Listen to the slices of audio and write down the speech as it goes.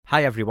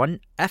Hi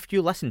everyone. If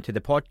you listen to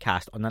the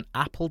podcast on an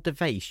Apple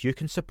device, you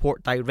can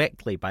support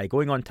directly by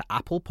going on to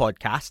Apple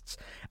Podcasts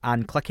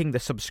and clicking the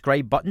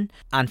subscribe button.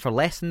 And for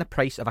less than the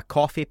price of a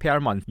coffee per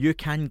month, you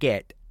can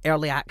get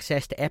early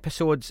access to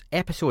episodes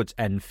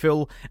in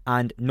full,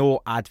 and no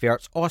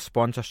adverts or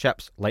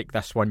sponsorships like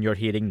this one you're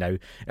hearing now.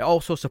 It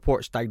also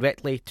supports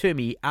directly to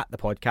me at the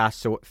podcast,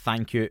 so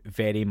thank you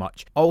very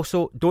much.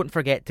 Also, don't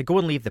forget to go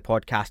and leave the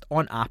podcast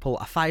on Apple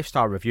a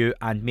 5-star review,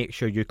 and make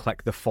sure you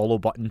click the follow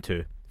button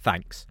too.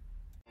 Thanks.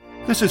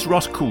 This is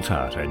Ross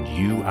Coulthart, and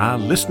you are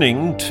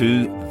listening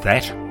to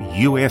That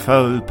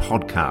UFO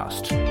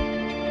Podcast.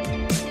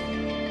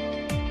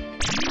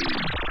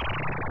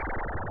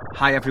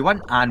 Hi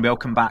everyone, and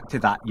welcome back to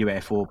That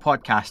UFO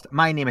Podcast.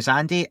 My name is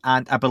Andy,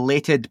 and a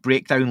belated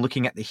breakdown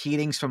looking at the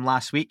hearings from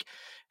last week.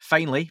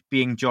 Finally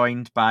being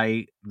joined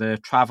by the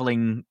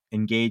travelling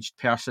engaged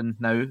person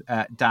now,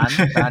 Dan.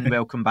 Dan,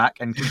 welcome back,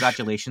 and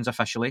congratulations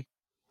officially.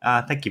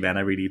 Thank you, man.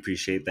 I really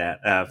appreciate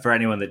that. For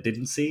anyone that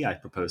didn't see, I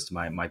proposed to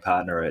my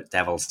partner at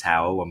Devil's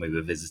Tower when we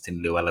were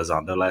visiting Lou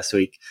Elizondo last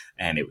week,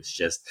 and it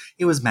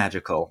was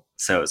magical.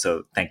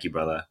 So thank you,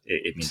 brother.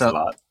 It means a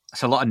lot.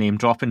 It's a lot of name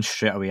dropping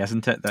straight away,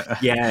 isn't it?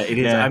 Yeah, it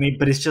is. Yeah. I mean,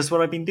 but it's just what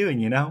I've been doing,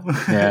 you know?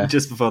 Yeah.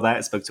 Just before that, I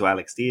spoke to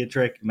Alex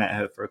Dietrich, met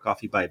her for a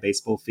coffee by a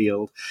baseball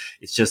field.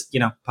 It's just,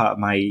 part of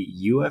my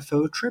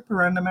UFO trip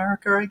around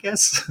America, I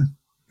guess.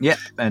 Yeah,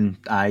 and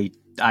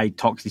I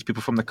talk to these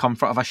people from the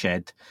comfort of a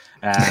shed.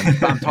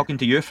 But I'm talking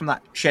to you from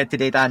that shed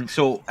today, Dan.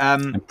 So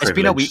it's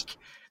been a week.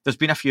 There's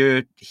been a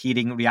few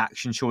hearing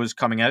reaction shows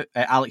coming out.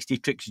 Alex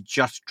Dietrich's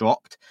just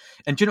dropped.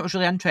 And do you know what was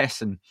really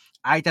interesting?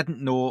 I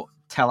didn't know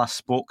till I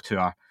spoke to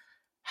her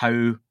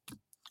how,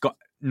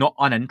 not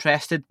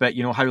uninterested, but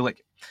how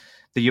like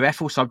the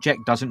UFO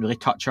subject doesn't really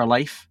touch her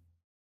life.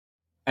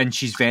 And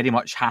she's very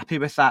much happy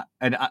with that.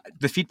 And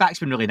the feedback's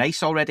been really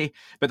nice already.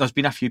 But there's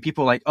been a few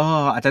people like,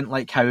 oh, I didn't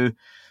like how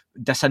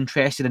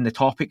disinterested in the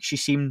topic she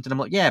seemed. And I'm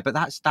like, yeah, but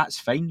that's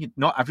fine.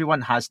 Not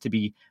everyone has to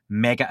be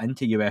mega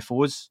into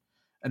UFOs.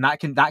 And that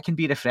can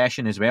be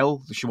refreshing as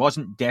well. She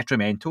wasn't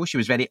detrimental. She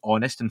was very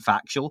honest and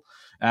factual.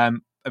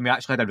 And we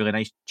actually had a really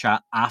nice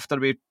chat after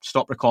we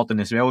stopped recording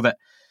as well, that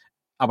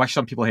I wish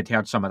some people had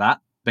heard some of that,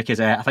 because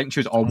I think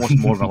she was almost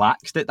more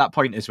relaxed at that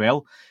point as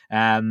well.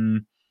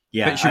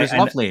 Yeah, but she was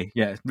lovely.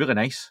 Yeah, really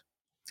nice.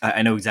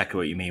 I know exactly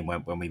what you mean.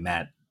 When we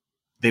met,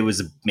 there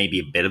was maybe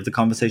a bit of the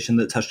conversation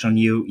that touched on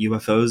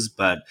UFOs,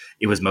 but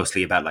it was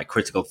mostly about like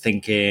critical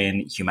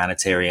thinking,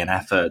 humanitarian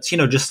efforts,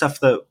 just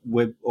stuff that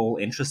we're all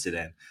interested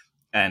in.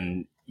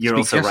 And you're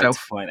also right to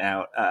point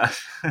out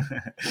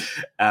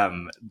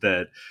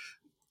that,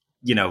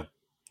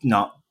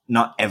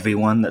 not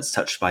everyone that's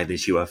touched by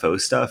this UFO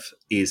stuff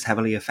is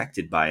heavily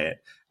affected by it.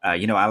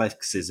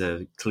 Alex is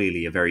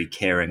clearly a very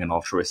caring and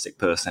altruistic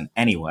person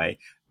anyway.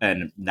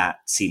 And that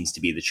seems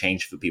to be the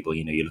change for people.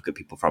 You look at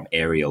people from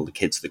Ariel, the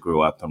kids that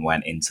grew up and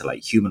went into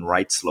like human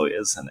rights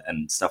lawyers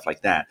and stuff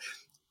like that.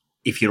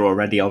 If you're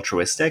already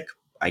altruistic,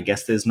 I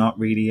guess there's not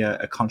really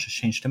a conscious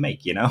change to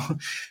make,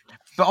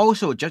 But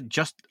also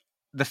just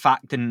the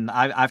fact, and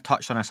I've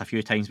touched on this a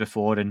few times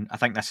before, and I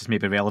think this is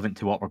maybe relevant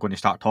to what we're going to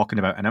start talking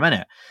about in a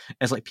minute,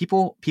 is like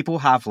people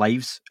have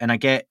lives, and I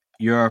get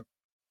your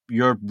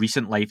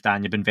recent life,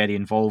 Dan. You've been very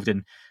involved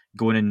in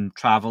going and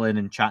traveling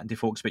and chatting to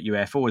folks about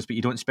UFOs, but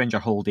you don't spend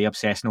your whole day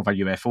obsessing over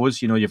UFOs.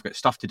 You've got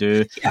stuff to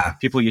do,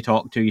 people you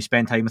talk to, you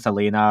spend time with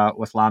Elena,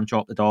 with Lamb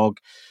Chop the dog.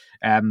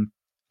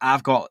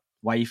 I've got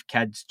wife,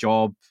 kids,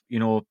 job,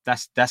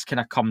 this kind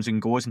of comes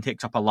and goes and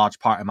takes up a large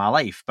part of my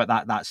life, but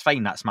that's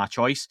fine. That's my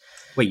choice.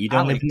 Wait, you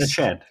don't live in the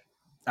shed?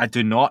 I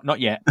do not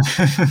yet.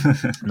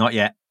 Not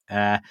yet.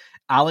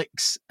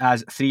 Alex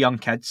has 3 young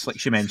kids, like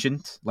she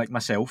mentioned, like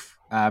myself.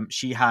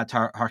 She had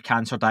her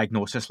cancer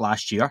diagnosis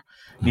last year,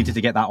 needed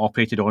to get that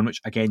operated on,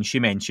 which again she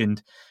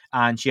mentioned,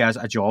 and she has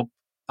a job,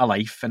 a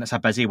life, and it's a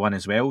busy one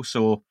as well.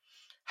 So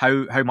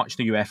how much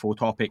the UFO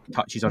topic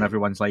touches on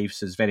everyone's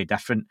lives is very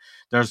different.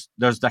 There's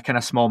the kind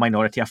of small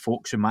minority of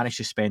folks who manage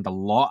to spend a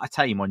lot of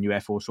time on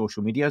UFO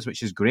social medias,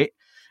 which is great.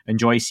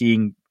 Enjoy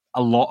seeing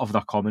a lot of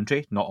their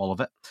commentary, not all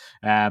of it.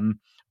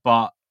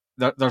 But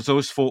there's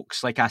those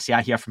folks, like I say,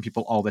 I hear from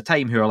people all the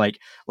time who are like,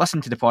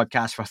 listen to the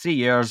podcast for 3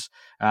 years,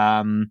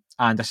 and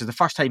this is the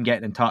first time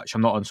getting in touch.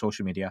 I'm not on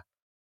social media.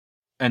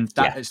 And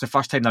it's the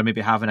first time they're maybe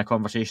having a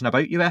conversation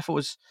about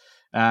UFOs.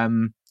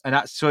 And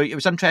that's, so it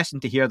was interesting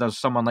to hear there's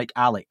someone like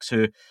Alex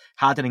who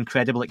had an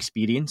incredible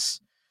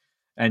experience,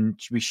 and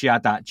she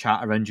had that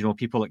chat around,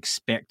 people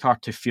expect her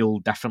to feel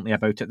differently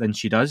about it than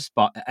she does,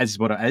 but it is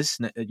what it is.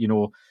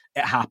 It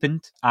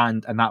happened,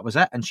 and that was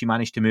it, and she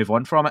managed to move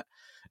on from it,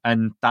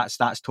 and that's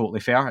totally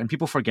fair. And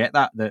people forget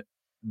that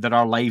there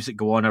are lives that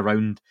go on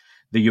around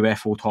the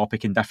UFO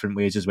topic in different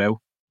ways as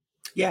well.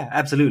 Yeah,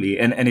 absolutely.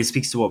 And it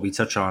speaks to what we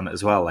touch on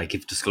as well. Like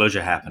if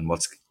disclosure happened,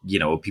 is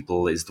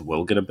the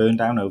world going to burn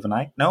down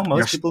overnight? No,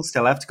 most people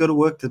still have to go to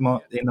work in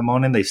the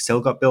morning. They've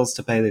still got bills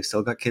to pay. They've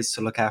still got kids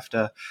to look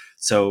after.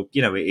 So,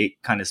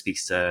 it kind of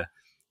speaks to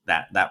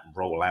that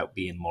rollout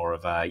being more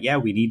of a,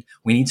 we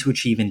need to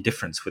achieve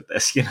indifference with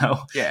this,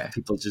 Yeah.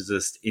 People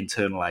just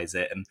internalize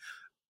it. And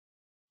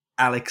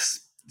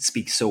Alex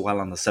speaks so well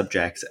on the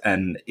subject,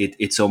 and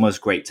it's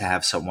almost great to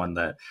have someone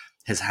that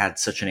has had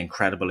such an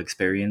incredible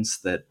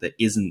experience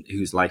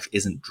whose life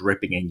isn't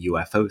dripping in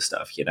UFO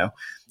stuff.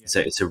 So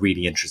it's a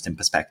really interesting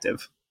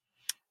perspective.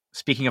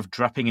 Speaking of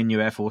dripping in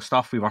UFO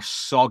stuff, we were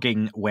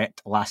sogging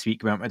wet last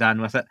week, weren't we,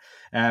 Dan, with it?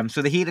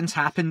 So the hearings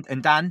happened,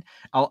 and Dan,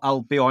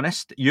 I'll be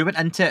honest, you went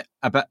into it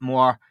a bit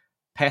more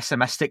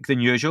pessimistic than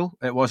usual.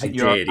 It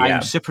wasn't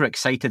I'm super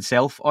excited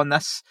self on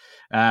this.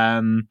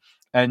 And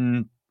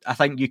I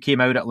think you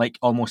came out at like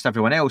almost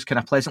everyone else, kind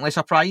of pleasantly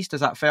surprised.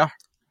 Is that fair?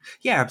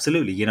 Yeah,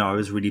 absolutely. I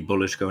was really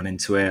bullish going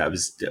into it.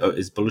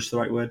 Is bullish the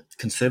right word?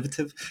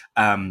 Conservative,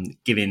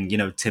 giving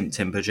Tim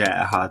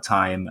Burchett a hard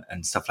time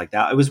and stuff like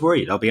that. I was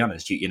worried. I'll be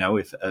honest.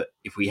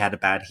 If we had a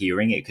bad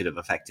hearing, it could have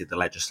affected the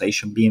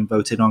legislation being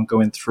voted on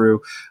going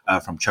through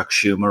from Chuck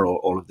Schumer or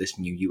all of this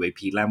new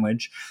UAP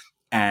language.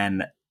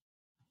 And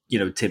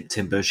Tim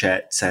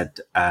Burchett said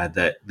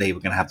that they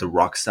were going to have the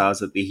rock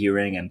stars at the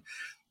hearing, and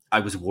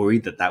I was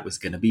worried that was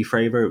going to be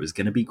Fravor, it was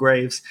going to be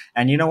Graves,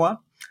 and you know what?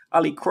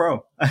 I'll eat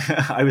crow.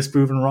 I was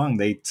proven wrong.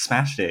 They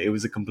smashed it. It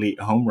was a complete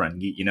home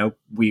run.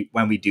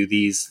 When we do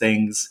these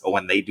things, or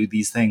when they do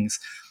these things,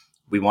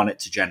 we want it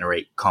to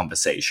generate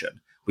conversation.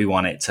 We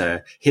want it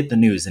to hit the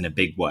news in a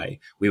big way.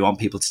 We want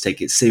people to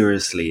take it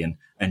seriously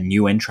and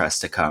new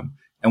interest to come.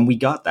 And we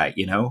got that.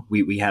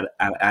 We had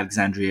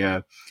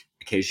Alexandria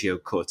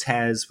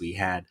Ocasio-Cortez. We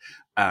had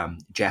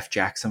Jeff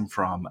Jackson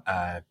from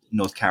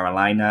North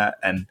Carolina,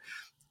 and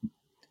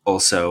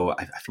also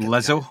I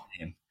Lizzo.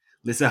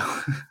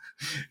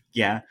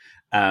 Yeah.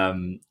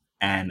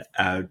 And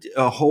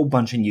a whole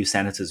bunch of new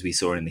senators we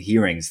saw in the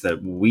hearings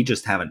that we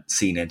just haven't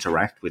seen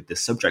interact with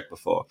this subject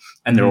before.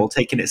 And they're all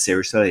taking it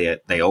seriously.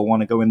 They all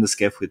want to go in the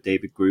skiff with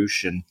David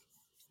Grush and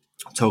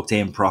talk to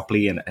him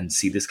properly and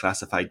see this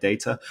classified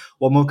data.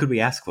 What more could we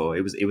ask for?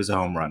 It was a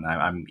home run.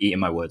 I'm eating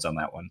my words on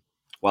that one.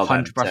 Well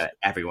done to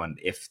everyone.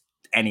 If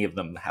any of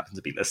them happen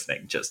to be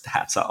listening, just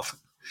hats off.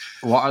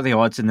 What are the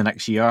odds in the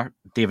next year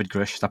David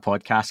Grush has a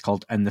podcast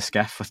called In the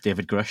Skiff with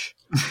David Grush?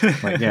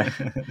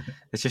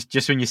 It's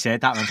just when you said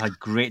that, it's a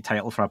great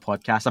title for a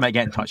podcast. I might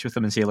get in touch with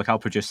them and say, look, I'll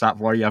produce that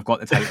for you. I've got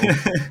the title.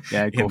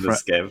 Yeah, go for it.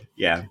 Skiff.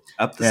 Yeah.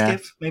 Up the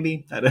skiff,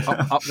 maybe? I don't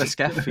know. Up the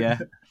skiff, yeah.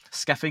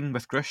 Skiffing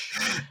with Grush.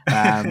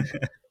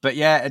 But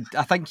yeah,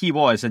 I think he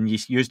was, and you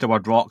used the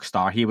word rock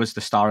star. He was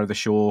the star of the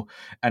show.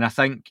 And I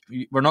think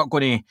we're not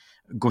going to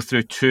go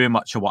through too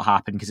much of what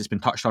happened because it's been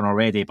touched on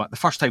already. But the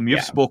first time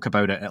we've spoke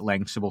about it at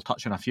length, so we'll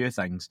touch on a few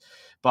things.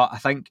 But I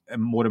think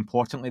more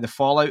importantly, the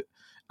fallout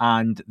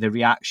and the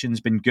reaction's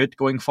been good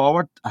going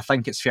forward. I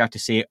think it's fair to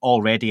say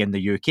already in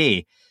the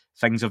UK,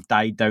 things have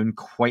died down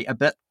quite a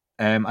bit.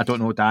 I don't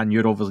know, Dan,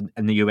 you're over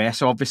in the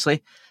US,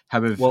 obviously.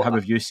 How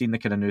have you seen the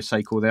kind of news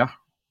cycle there?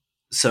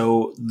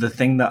 So the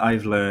thing that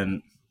I've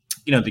learned,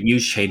 the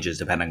news changes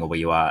depending on where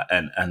you are.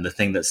 And the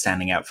thing that's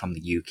standing out from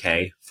the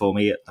UK for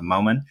me at the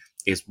moment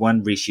is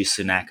one, Rishi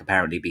Sunak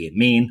apparently being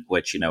mean,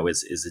 which,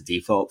 is a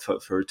default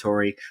for a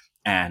Tory.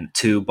 And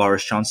two,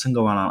 Boris Johnson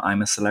going on,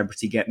 I'm a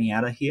celebrity, get me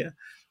out of here.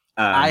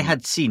 I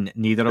had seen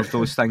neither of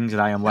those things,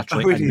 and I am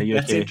literally in the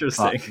UK. That's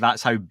interesting.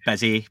 That's how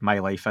busy my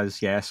life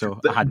is, yeah. So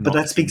but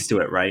that speaks to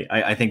it, right?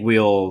 I think we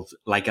all,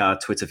 like our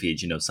Twitter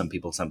feeds, some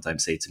people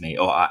sometimes say to me,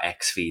 or our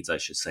X feeds, I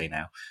should say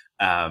now.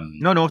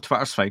 No,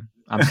 Twitter's fine.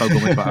 I'm still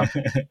going with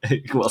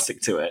Twitter. We'll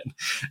stick to it.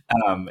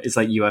 It's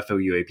like UFO,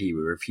 UAP. We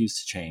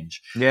refuse to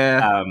change.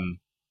 Yeah.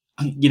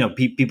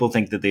 People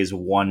think that there's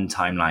one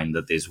timeline,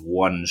 that there's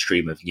one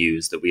stream of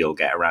news that we all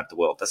get around the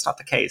world. That's not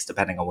the case.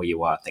 Depending on where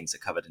you are, things are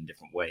covered in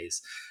different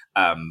ways.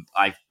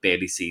 I've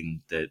barely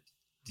seen the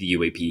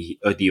UAP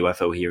or the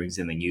UFO hearings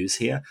in the news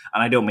here.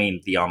 And I don't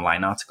mean the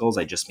online articles.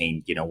 I just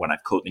mean, when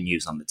I've caught the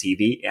news on the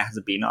TV, it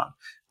hasn't been on.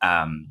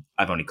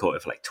 I've only caught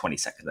it for like 20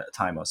 seconds at a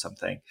time or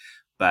something.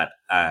 But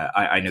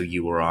I know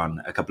you were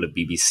on a couple of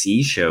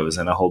BBC shows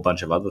and a whole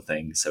bunch of other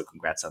things. So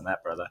congrats on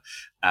that, brother.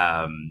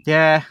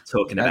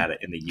 Talking about it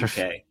in the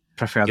UK.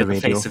 Prefer You're the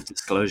radio. The face of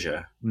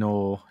disclosure.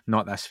 No,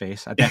 not this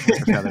face. I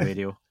definitely prefer the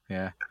radio.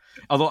 Yeah.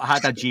 Although I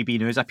had a GB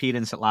News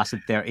appearance that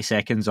lasted 30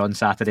 seconds on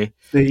Saturday.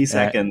 30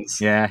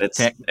 seconds. Yeah.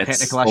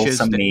 Technical issues.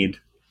 Some need.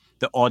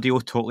 The audio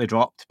totally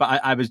dropped,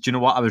 but I was, do you know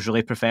what? I was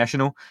really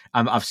professional.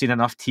 I've seen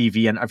enough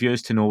TV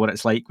interviews to know what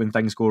it's like when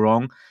things go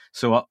wrong.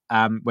 So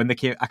when they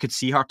came, I could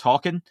see her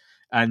talking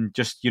and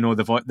just,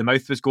 the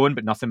mouth was going,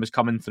 but nothing was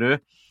coming through.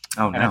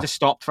 Oh, no. And I just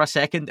stopped for a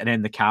second, and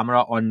then the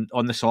camera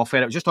on the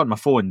software, it was just on my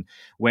phone,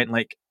 went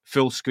like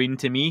full screen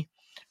to me.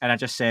 And I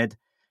just said,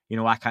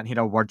 I can't hear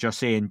a word you're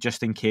saying,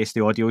 just in case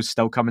the audio is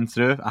still coming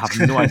through. I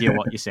have no idea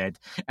what you said.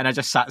 And I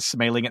just sat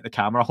smiling at the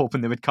camera,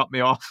 hoping they would cut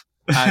me off.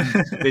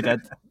 And they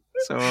did.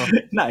 So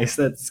nice,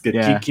 that's good.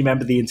 Yeah. Do you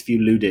remember the interview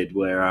Lou did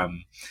where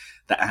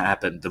that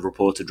happened? The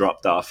reporter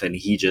dropped off and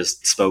he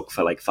just spoke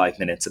for like 5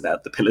 minutes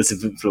about the pillars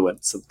of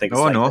influence and things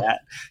that.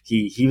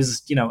 He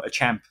was, a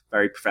champ,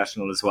 very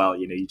professional as well.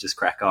 You just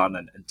crack on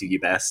and do your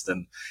best,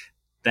 and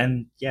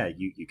then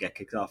you get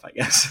kicked off, I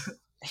guess.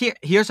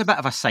 Here's a bit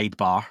of a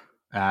sidebar,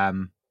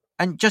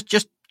 and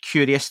just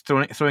curious,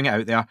 throwing it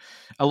out there.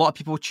 A lot of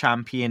people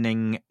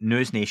championing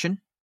News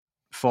Nation.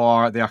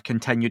 for their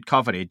continued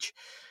coverage.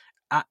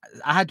 I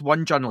had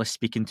one journalist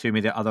speaking to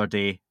me the other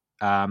day,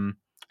 and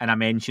I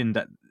mentioned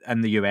that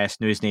in the US,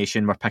 News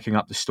Nation were picking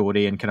up the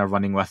story and kind of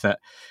running with it,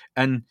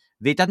 and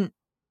they didn't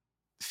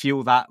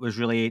feel that was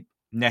really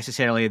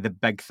necessarily the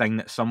big thing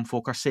that some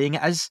folk are saying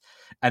it is,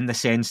 in the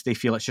sense they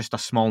feel it's just a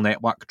small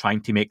network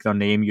trying to make their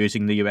name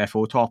using the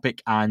UFO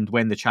topic, and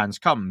when the chance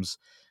comes,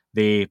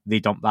 they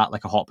dump that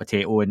like a hot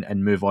potato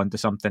and move on to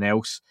something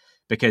else,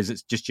 because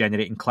it's just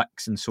generating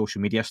clicks and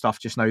social media stuff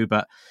just now.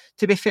 But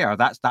to be fair,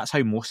 that's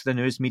how most of the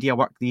news media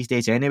work these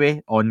days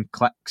anyway, on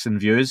clicks and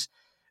views.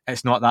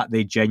 It's not that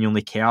they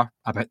genuinely care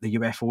about the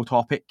UFO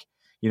topic.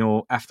 You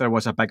know, if there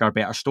was a bigger,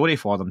 better story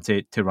for them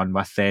to run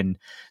with, then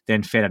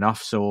fair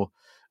enough. So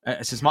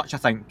it's as much, I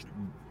think,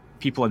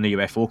 people in the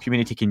UFO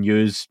community can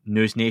use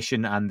News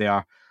Nation and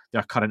their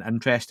current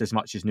interest as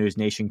much as News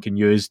Nation can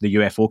use the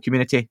UFO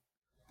community.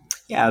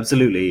 Yeah,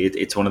 absolutely.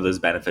 It's one of those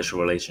beneficial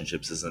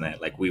relationships, isn't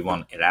it? Like, we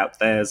want it out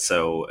there,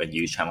 so a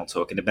news channel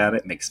talking about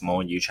it makes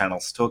more news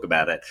channels talk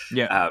about it.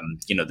 Yeah.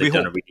 They've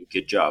done a really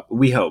good job.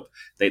 We hope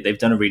they've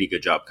done a really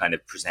good job kind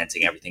of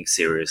presenting everything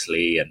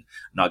seriously and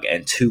not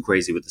getting too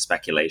crazy with the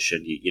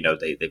speculation.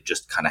 They've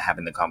just kind of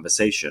having the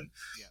conversation.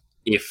 Yeah.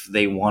 If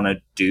they want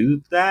to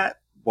do that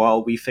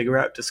while we figure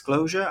out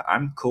disclosure,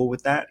 I'm cool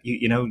with that.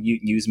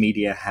 News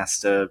media has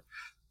to...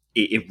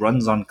 It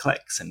runs on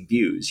clicks and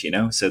views,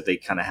 so they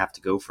kind of have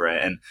to go for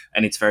it.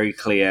 And it's very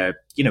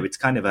clear, it's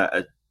kind of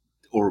a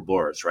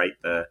Ouroboros, right?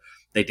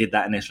 They did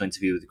that initial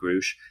interview with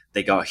Grush.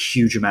 They got a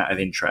huge amount of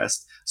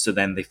interest. So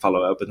then they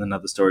follow up with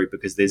another story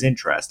because there's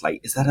interest.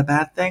 Like, is that a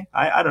bad thing?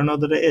 I don't know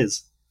that it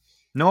is.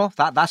 No,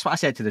 that's what I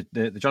said to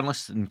the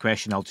journalist in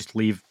question. I'll just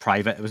leave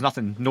private. It was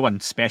nothing, no one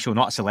special,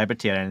 not a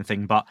celebrity or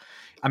anything. But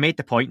I made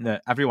the point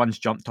that everyone's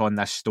jumped on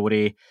this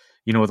story.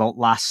 The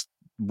last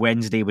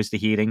Wednesday was the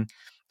hearing.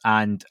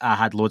 And I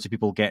had loads of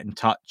people get in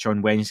touch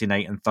on Wednesday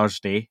night and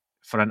Thursday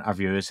for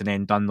interviews, and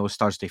then done those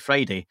Thursday,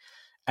 Friday.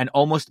 And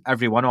almost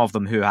every one of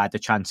them who I had the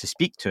chance to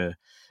speak to,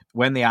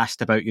 when they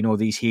asked about,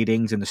 these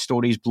hearings and the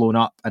stories blown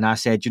up, and I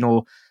said,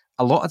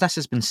 a lot of this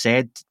has been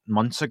said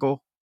months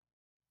ago.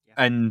 Yeah.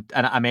 And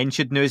I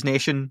mentioned News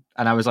Nation,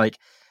 and I was like,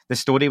 the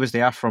story was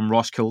there from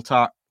Ross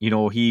Coulthart.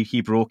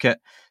 He broke it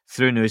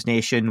through News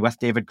Nation with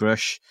David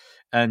Grush,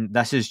 and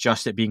this is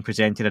just it being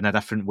presented in a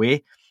different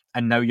way.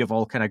 And now you've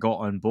all kind of got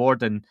on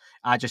board, and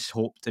I just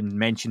hoped and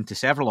mentioned to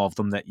several of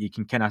them that you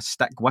can kind of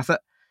stick with it,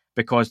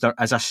 because there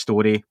is a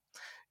story.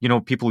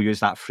 People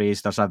use that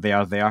phrase, there's a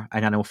there,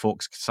 and I know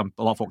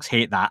a lot of folks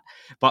hate that,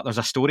 but there's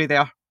a story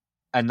there.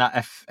 And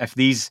that if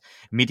these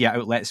media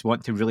outlets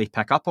want to really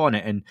pick up on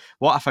it, and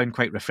what I found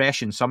quite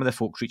refreshing, some of the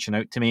folks reaching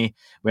out to me,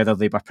 whether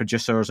they were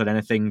producers or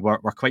anything, were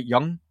quite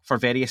young for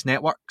various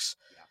networks.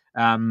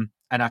 Yeah.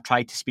 And I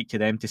tried to speak to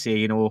them to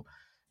say,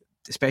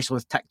 especially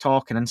with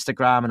TikTok and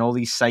Instagram and all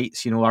these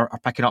sites, are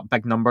picking up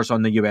big numbers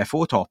on the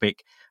UFO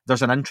topic.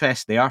 There's an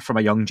interest there from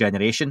a young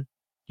generation,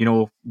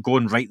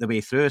 going right the way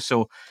through.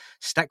 So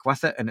stick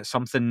with it, and it's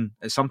something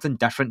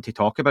different to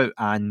talk about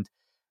and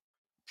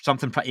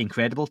something pretty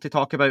incredible to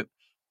talk about.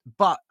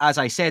 But as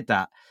I said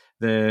that,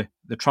 the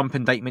Trump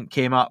indictment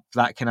came up,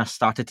 that kind of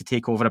started to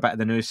take over a bit of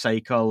the news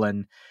cycle,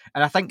 and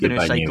I think the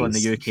news cycle in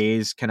the UK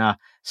is kind of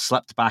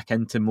slipped back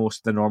into most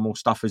of the normal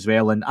stuff as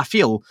well. And I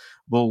feel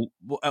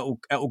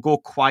it'll go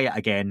quiet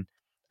again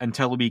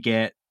until we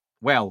get,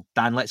 well,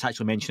 Dan, let's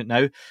actually mention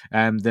it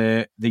now.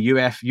 The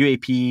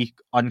UAP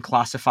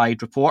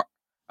unclassified report,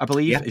 I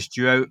believe, is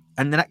due out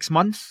in the next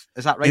month.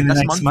 Is that right? In the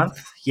next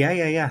month?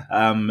 Yeah.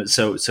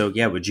 So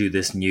we're due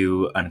this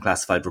new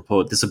unclassified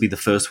report. This will be the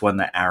first one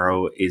that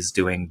Arrow is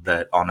doing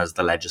that honors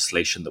the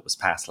legislation that was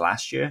passed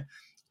last year.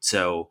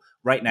 So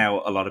right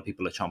now, a lot of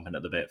people are chomping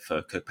at the bit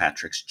for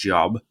Kirkpatrick's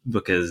job,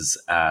 because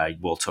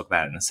we'll talk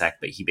about it in a sec,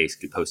 but he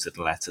basically posted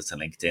a letter to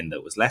LinkedIn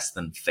that was less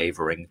than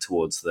favouring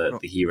towards the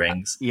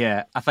hearings.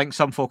 Yeah, I think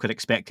some folk are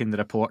expecting the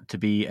report to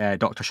be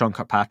Dr. Sean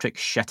Kirkpatrick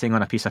shitting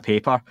on a piece of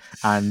paper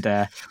and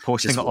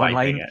posting it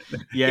online.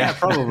 Yeah,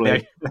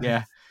 probably.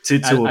 Yeah. To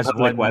a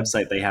public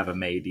website they haven't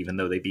made, even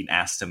though they've been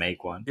asked to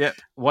make one. Yep,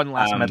 one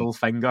last middle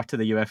finger to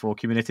the UFO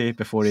community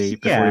before he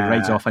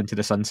rides off into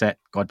the sunset.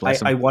 God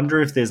bless him. I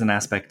wonder if there's an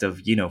aspect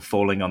of,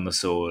 falling on the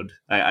sword.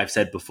 I've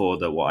said before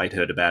that what I'd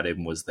heard about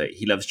him was that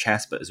he loves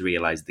chess but has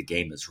realised the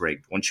game is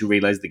rigged. Once you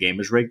realise the game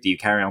is rigged, do you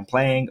carry on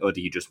playing or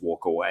do you just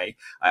walk away?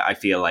 I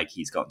feel like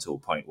he's gotten to a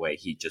point where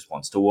he just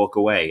wants to walk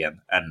away,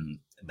 and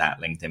that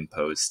LinkedIn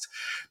post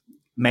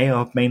may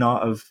or may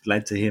not have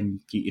led to him,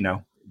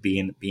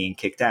 being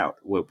kicked out.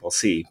 We'll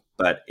see,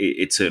 but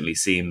it certainly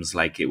seems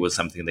like it was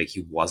something that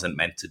he wasn't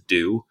meant to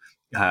do,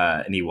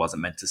 and he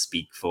wasn't meant to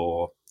speak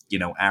for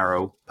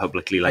Arrow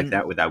publicly like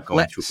that without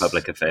going through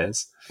public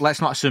affairs.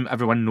 Let's not assume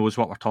everyone knows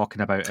what we're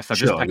talking about. If they're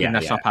just picking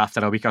this up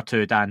after a week or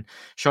two, Dan,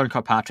 Sean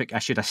Kirkpatrick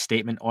issued a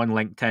statement on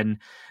LinkedIn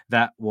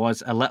that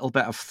was a little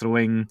bit of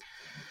throwing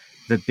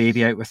the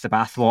baby out with the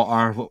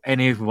bathwater,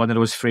 any one of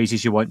those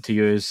phrases you want to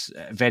use.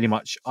 Very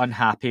much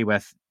unhappy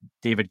with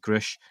David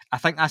Grush. I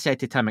think I said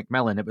to Tim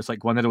McMillan, it was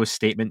like one of those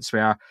statements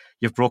where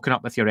you've broken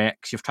up with your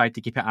ex, you've tried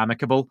to keep it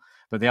amicable,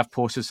 but they have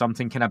posted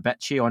something kind of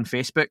bitchy on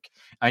Facebook,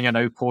 and you're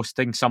now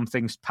posting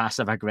something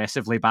passive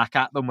aggressively back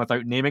at them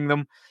without naming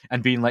them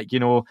and being like,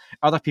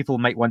 other people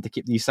might want to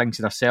keep these things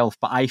to themselves,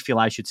 but I feel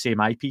I should say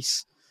my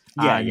piece.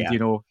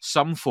 And,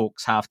 some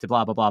folks have to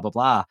blah, blah, blah, blah,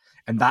 blah.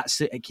 And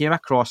it came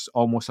across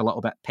almost a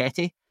little bit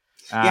petty.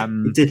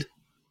 It did.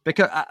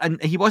 Because,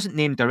 and he wasn't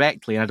named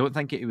directly, and I don't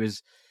think it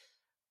was...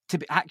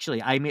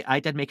 Actually, I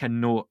did make a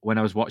note when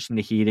I was watching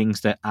the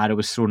hearings that Arrow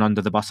was thrown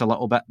under the bus a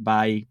little bit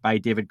by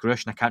David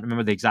Grush, and I can't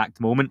remember the exact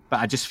moment, but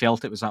I just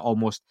felt it was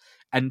almost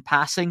in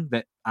passing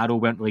that Arrow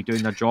weren't really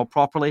doing their job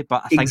properly.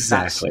 But I think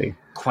that's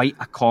quite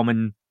a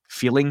common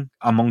feeling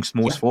amongst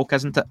most folk,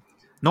 isn't it?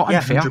 Not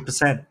unfair.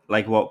 100%.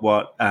 Like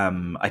what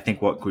I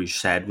think what Grush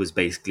said was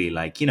basically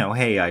like,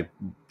 hey, I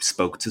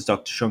spoke to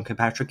Dr. Sean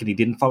Kirkpatrick and he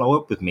didn't follow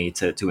up with me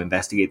to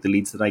investigate the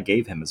leads that I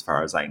gave him, as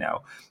far as I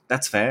know.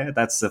 That's fair.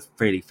 That's a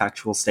fairly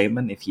factual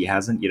statement. If he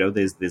hasn't,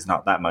 there's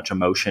not that much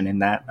emotion in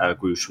that.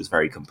 Grush was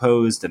very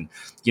composed and,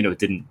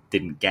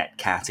 didn't get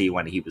catty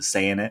when he was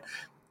saying it.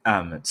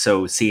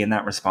 So seeing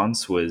that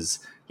response was,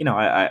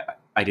 I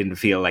didn't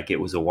feel like it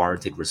was a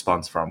warranted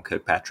response from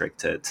Kirkpatrick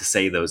to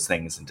say those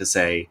things and to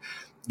say,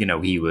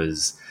 he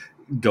was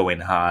going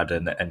hard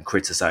and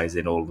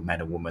criticizing all the men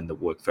and women that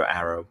work for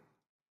Arrow.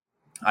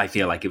 I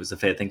feel like it was a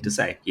fair thing to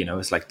say.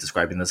 It's like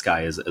describing this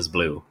guy as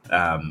blue.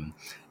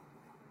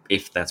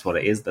 If that's what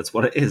it is, that's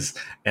what it is.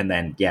 And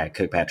then,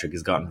 Kirkpatrick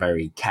has gotten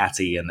very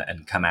catty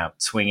and come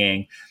out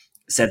swinging,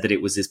 said that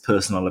it was his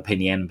personal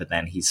opinion, but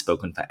then he's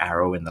spoken for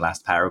Arrow in the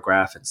last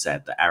paragraph and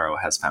said that Arrow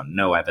has found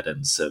no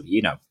evidence of,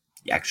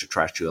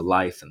 extraterrestrial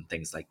life and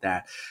things like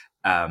that.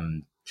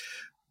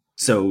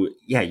 So,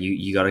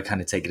 you got to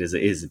kind of take it as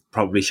it is. It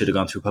probably should have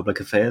gone through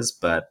public affairs,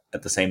 but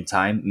at the same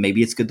time,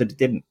 maybe it's good that it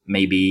didn't.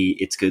 Maybe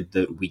it's good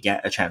that we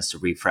get a chance to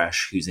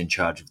refresh who's in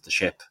charge of the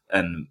ship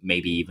and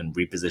maybe even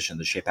reposition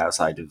the ship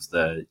outside of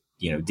the,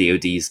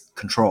 DOD's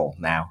control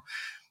now.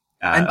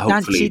 And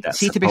hopefully Dan,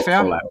 to be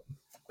fair,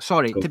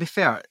 to be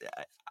fair,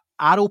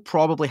 Arrow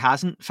probably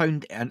hasn't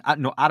found,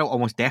 Arrow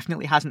almost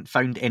definitely hasn't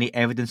found any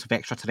evidence of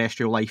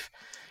extraterrestrial life,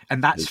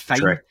 and that's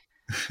fine.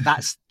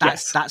 That's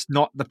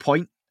not the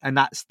point. And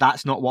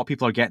that's not what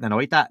people are getting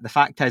annoyed at. The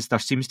fact is, there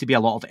seems to be a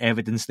lot of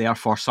evidence there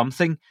for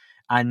something,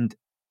 and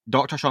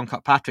Dr. Sean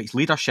Kirkpatrick's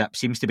leadership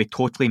seems to be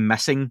totally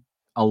missing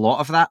a lot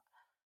of that.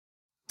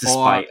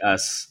 Despite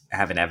us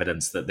having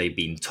evidence that they've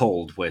been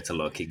told where to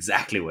look,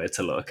 exactly where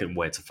to look, and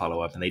where to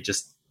follow up, and they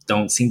just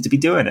don't seem to be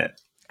doing it.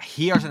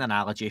 Here's an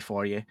analogy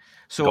for you.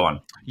 So, go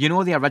on.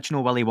 The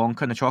original Willy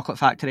Wonka and the Chocolate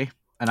Factory?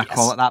 And I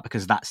call it that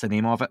because that's the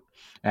name of it.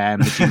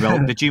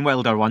 The Gene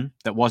Wilder one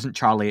that wasn't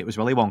Charlie, it was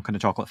Willy Wonka and the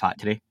Chocolate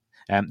Factory.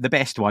 The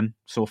best one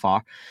so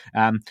far.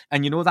 And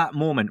that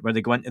moment where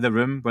they go into the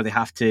room where they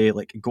have to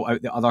go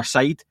out the other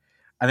side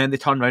and then they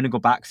turn around and go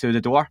back through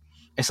the door.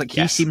 It's like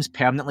he seems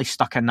permanently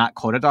stuck in that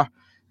corridor.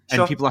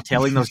 And people are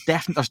telling there's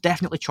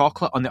definitely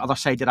chocolate on the other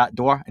side of that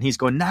door. And he's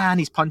going, nah, and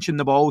he's punching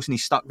the balls and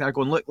he's stuck there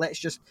going, look, let's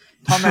just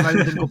turn around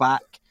and go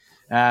back.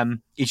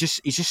 He's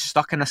just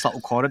stuck in this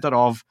little corridor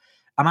of,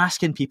 I'm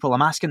asking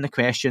the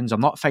questions,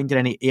 I'm not finding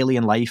any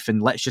alien life,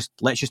 and let's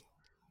just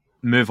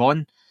move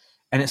on.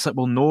 And it's like,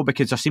 well, no,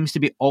 because there seems to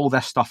be all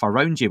this stuff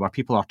around you where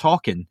people are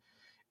talking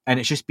and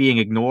it's just being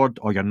ignored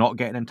or you're not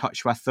getting in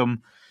touch with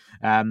them.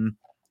 And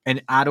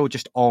Arrow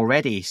just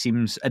already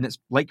seems, and it's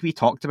like we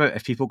talked about,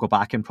 if people go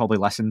back and probably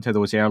listen to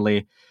those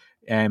early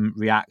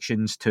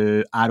reactions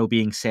to Arrow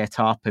being set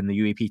up and the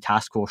UAP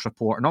task force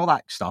report and all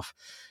that stuff,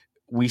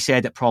 we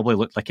said it probably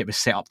looked like it was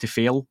set up to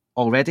fail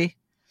already.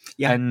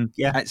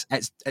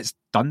 It's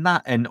done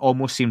that and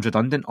almost seems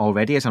redundant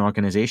already as an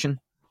organization.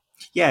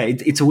 Yeah,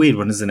 it's a weird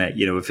one, isn't it?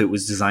 If it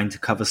was designed to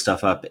cover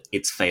stuff up,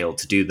 it's failed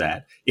to do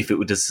that. If it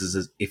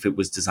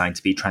was designed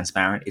to be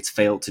transparent, it's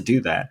failed to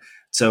do that.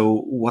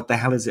 So what the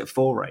hell is it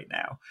for right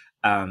now?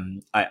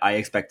 I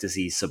expect to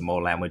see some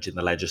more language in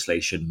the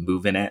legislation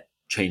moving it,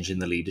 changing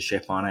the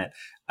leadership on it.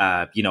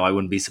 I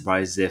wouldn't be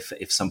surprised if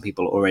some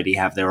people already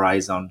have their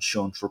eyes on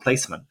Sean's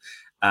replacement.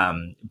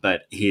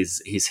 But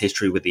his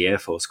history with the Air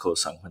Force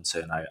caused some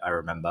concern, I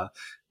remember.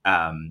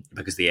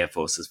 Because the Air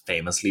Force has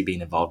famously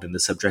been involved in the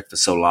subject for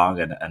so long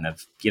and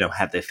have,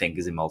 had their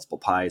fingers in multiple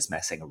pies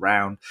messing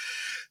around.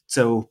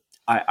 So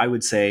I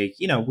would say,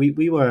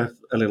 we were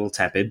a little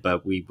tepid,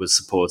 but we were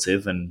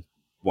supportive and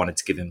wanted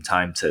to give him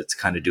time to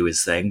kind of do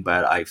his thing.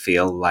 But I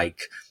feel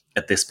like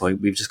at this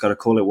point, we've just got to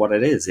call it what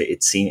it is.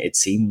 It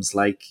seems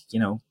like,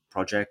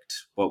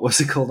 Project, what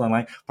was it called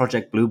online?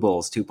 Project Blue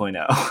Balls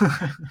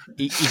 2.0.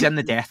 He's in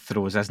the death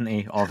throes, isn't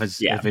he, of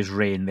his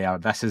reign there.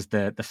 This is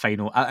the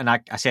final. And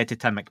I said to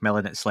Tim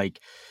McMillan, it's like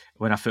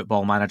when a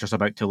football manager's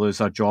about to lose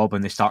their job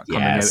and they start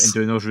coming out and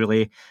doing those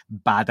really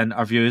bad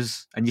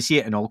interviews. And you see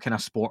it in all kind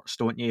of sports,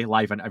 don't you?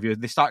 Live interviews.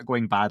 They start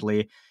going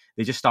badly.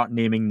 They just start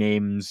naming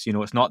names.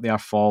 It's not their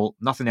fault.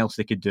 Nothing else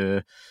they could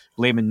do.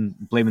 Blaming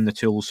the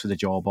tools for the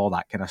job, all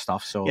that kind of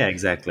stuff. So yeah,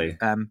 exactly.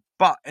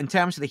 But in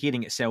terms of the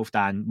hearing itself,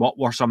 Dan, what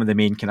were some of the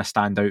main kind of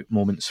standout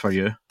moments for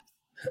you?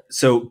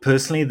 So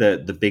personally,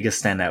 the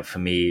biggest standout for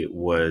me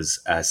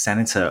was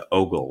Senator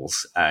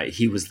Ogles.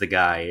 He was the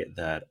guy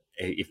that,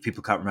 if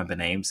people can't remember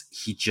names,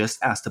 he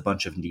just asked a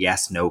bunch of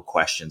yes/no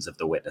questions of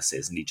the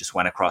witnesses, and he just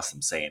went across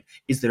them saying,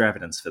 "Is there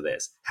evidence for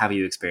this? Have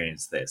you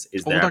experienced this?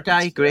 Is there older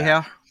guy, grey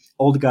hair?"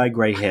 Older guy,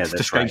 grey hair. That's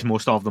describes right.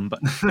 most of them,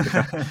 but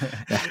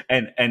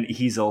and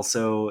he's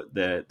also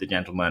the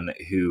gentleman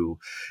who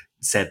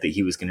said that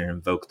he was going to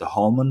invoke the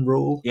Holman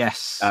Rule.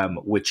 Yes.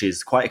 Which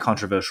is quite a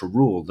controversial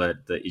rule that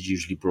is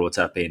usually brought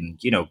up in,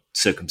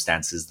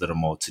 circumstances that are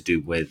more to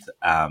do with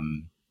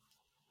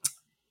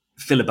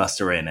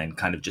filibustering and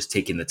kind of just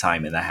taking the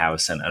time in the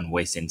House and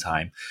wasting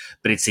time.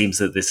 But it seems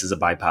that this is a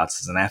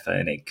bipartisan effort,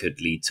 and it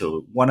could lead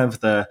to one of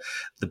the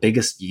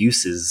biggest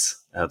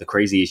uses, the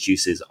craziest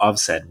uses of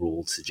said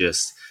rule, to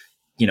just,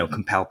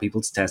 compel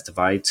people to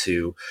testify,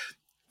 to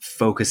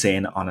focus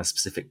in on a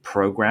specific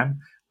program.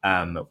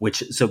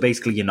 So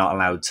basically you're not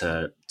allowed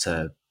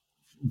to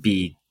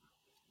be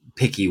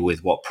picky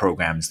with what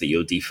programs that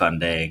you're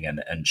defunding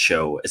and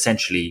show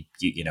essentially,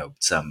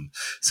 some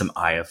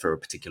ire for a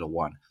particular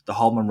one. The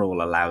Holman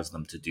Rule allows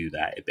them to do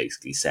that. It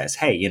basically says,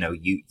 hey,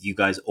 you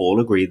guys all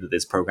agree that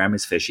this program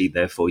is fishy,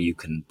 therefore you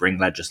can bring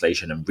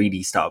legislation and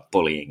really start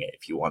bullying it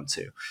if you want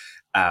to.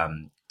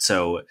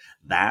 So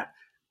that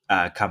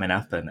coming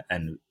up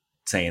and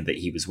saying that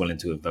he was willing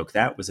to invoke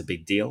that was a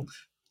big deal.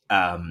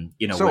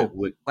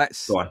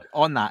 Let's go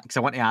on that, because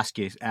I want to ask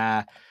you,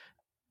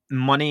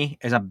 money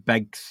is a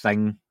big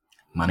thing.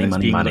 Money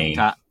looked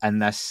at in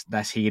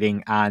this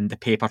hearing, and the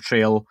paper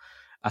trail,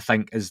 I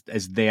think, is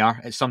there.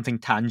 It's something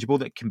tangible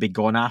that can be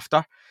gone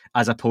after,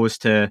 as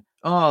opposed to,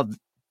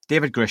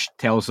 David Grush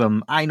tells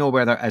them, I know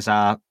where there is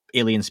a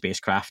alien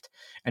spacecraft,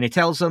 and he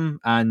tells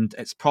them, and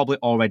it's probably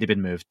already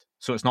been moved,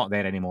 so it's not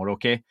there anymore.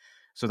 Okay,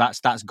 so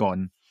that's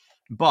gone.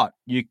 But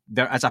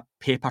there is a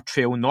paper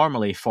trail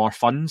normally for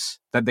funds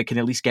that they can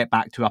at least get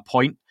back to a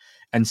point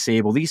and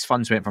say, well, these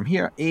funds went from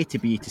here, A to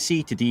B to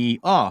C to D.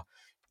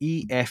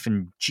 E, F,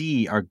 and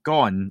G are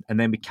gone, and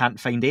then we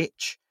can't find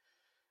H.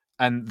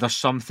 And there's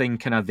something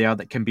kind of there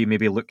that can be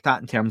maybe looked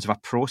at in terms of a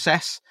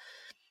process.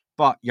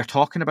 But you're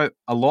talking about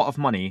a lot of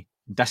money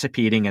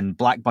disappearing in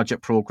black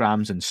budget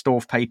programs and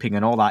stovepiping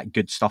and all that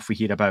good stuff we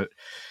hear about.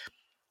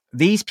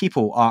 These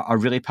people are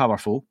really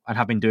powerful and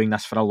have been doing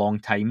this for a long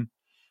time.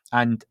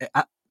 And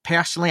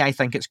personally, I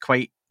think it's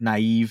quite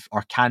naive,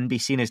 or can be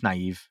seen as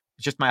naive.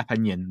 It's just my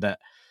opinion that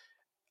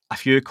a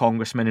few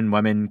congressmen and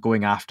women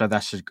going after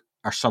this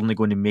are suddenly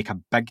going to make a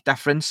big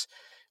difference,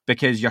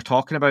 because you're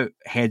talking about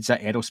heads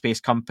at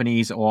aerospace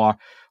companies or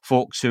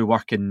folks who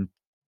work in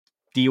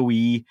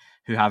DOE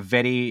who have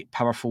very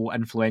powerful,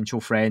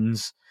 influential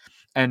friends.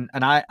 And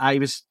I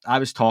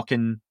was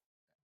talking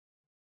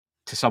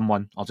to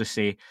someone, I'll just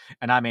say,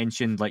 and I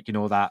mentioned,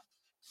 that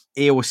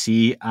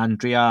AOC,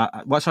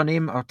 Andrea, what's her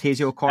name?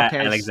 Ocasio-Cortez?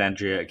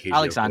 Alexandria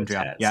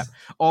Ocasio-Cortez. Yeah.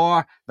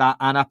 Or that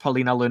Anna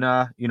Paulina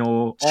Luna,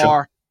 Sure.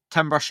 Or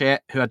Tim Burchett,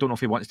 who I don't know if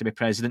he wants to be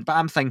president, but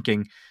I'm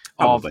thinking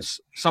of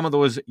some of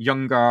those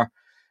younger,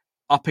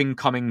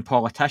 up-and-coming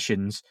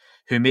politicians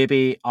who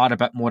maybe are a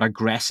bit more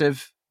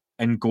aggressive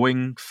in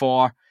going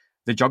for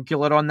the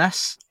jugular on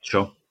this.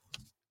 Sure.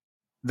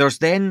 There's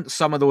then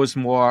some of those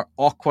more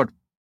awkward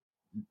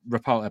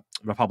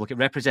Republican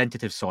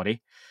representatives,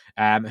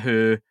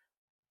 who,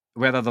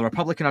 whether they're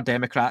Republican or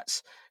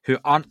Democrats, who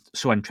aren't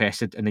so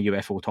interested in the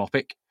UFO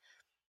topic,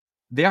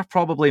 they're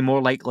probably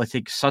more likely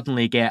to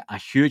suddenly get a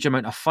huge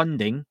amount of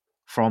funding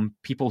from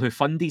people who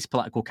fund these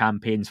political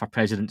campaigns for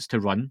presidents to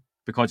run,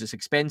 because it's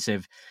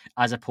expensive,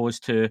 as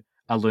opposed to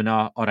a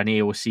Luna or an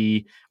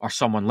AOC or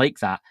someone like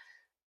that.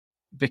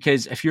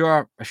 Because if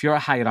you're a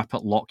higher up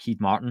at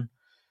Lockheed Martin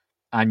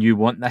and you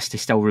want this to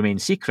still remain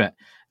secret,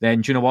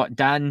 then do you know what,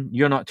 Dan,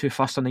 you're not too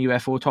fussed on the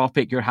UFO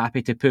topic, you're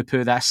happy to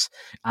poo-poo this,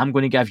 I'm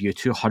going to give you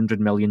 $200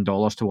 million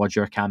towards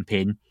your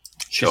campaign,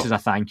 just as a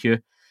thank you.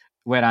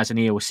 Whereas an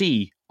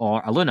AOC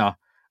or a Luna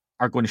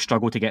are going to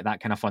struggle to get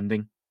that kind of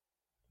funding.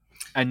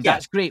 And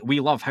that's great. We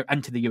love how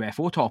into the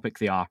UFO topic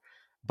they are.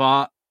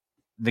 But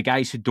the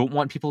guys who don't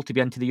want people to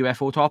be into the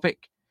UFO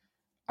topic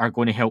are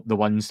going to help the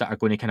ones that are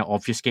going to kind of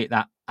obfuscate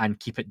that and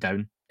keep it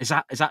down. Is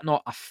that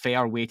not a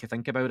fair way to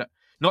think about it?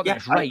 Not that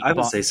it's right. I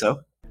would say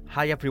so.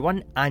 Hi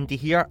everyone, Andy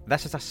here.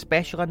 This is a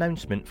special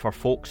announcement for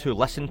folks who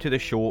listen to the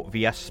show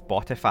via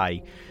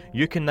Spotify.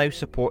 You can now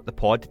support the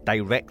pod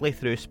directly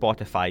through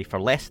Spotify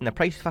for less than the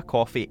price of a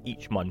coffee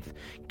each month,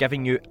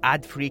 giving you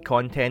ad-free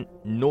content,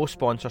 no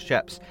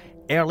sponsorships,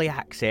 early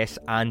access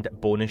and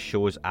bonus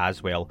shows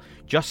as well.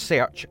 Just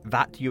search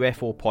That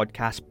UFO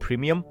Podcast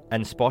Premium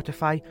in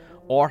Spotify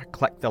or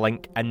click the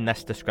link in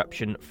this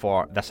description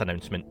for this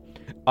announcement.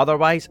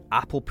 Otherwise,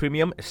 Apple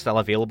Premium is still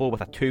available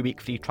with a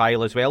 2-week free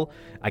trial as well,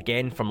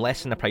 again from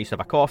less than the price of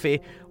a coffee,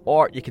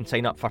 or you can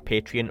sign up for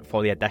Patreon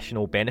for the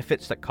additional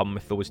benefits that come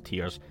with those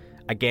tiers.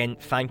 Again,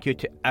 thank you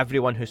to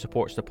everyone who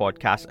supports the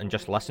podcast and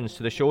just listens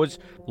to the shows.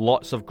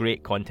 Lots of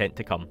great content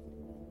to come.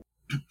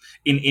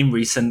 in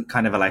recent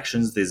kind of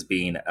elections, there's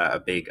been a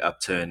big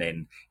upturn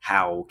in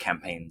how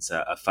campaigns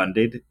are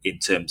funded in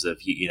terms of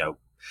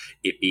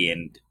it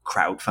being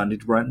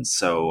crowdfunded runs.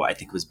 So I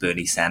think it was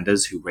Bernie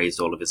Sanders who raised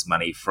all of his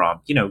money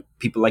from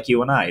people like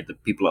you and I, the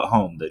people at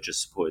home that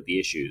just supported the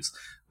issues.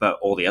 But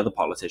all the other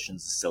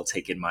politicians are still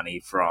taking money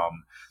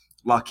from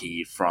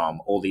Lockheed, from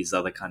all these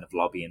other kind of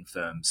lobbying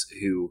firms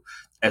who,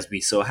 as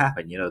we saw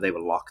happen, they were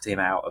locked him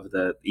out of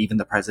even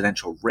the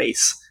presidential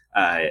race.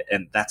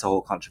 And that's a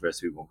whole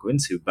controversy we won't go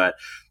into.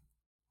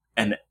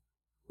 And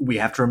we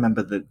have to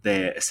remember that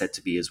there are said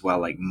to be as well,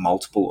 like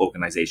multiple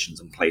organizations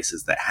and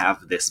places that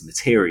have this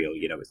material.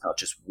 It's not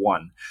just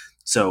one.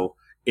 So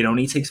it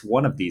only takes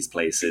one of these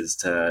places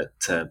to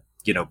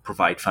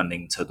provide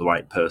funding to the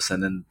right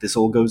person, and this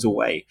all goes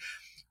away.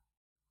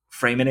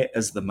 Framing it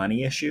as the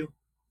money issue,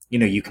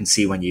 you can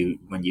see when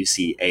you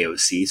see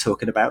AOC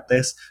talking about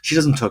this, she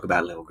doesn't talk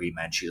about little green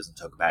men. She doesn't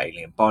talk about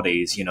alien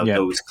bodies. Yep.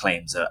 Those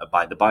claims are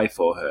by the by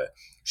for her.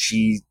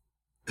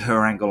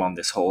 Her angle on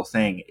this whole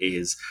thing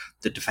is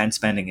the defense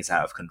spending is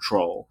out of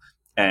control.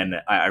 And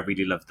I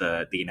really love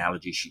the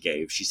analogy she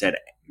gave. She said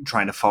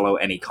trying to follow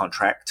any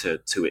contract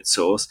to its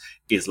source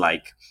is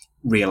like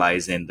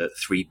realizing that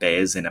 3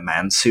 bears in a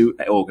man suit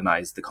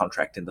organized the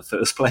contract in the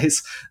first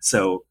place.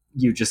 So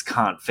you just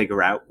can't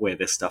figure out where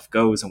this stuff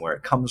goes and where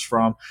it comes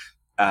from.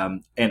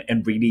 And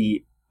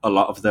really, a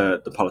lot of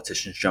the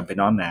politicians jumping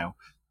on now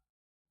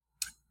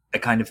are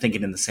kind of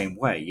thinking in the same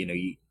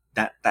way.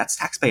 That's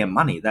taxpayer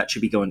money that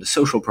should be going to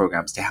social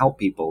programs to help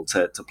people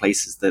to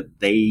places that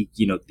they,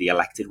 the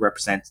elected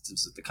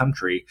representatives of the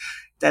country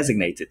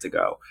designated to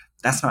go.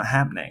 That's not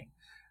happening.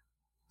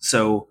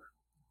 So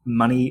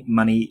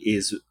money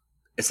is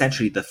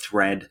essentially the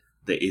thread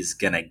that is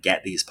going to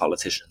get these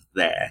politicians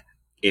there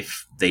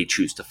if they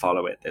choose to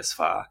follow it this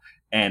far.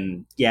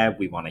 And yeah,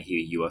 we want to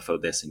hear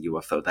UFO this and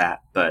UFO that,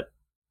 but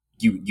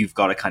you've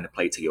got to kind of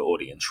play to your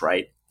audience,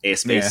 right?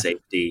 Airspace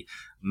safety,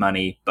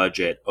 money,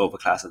 budget,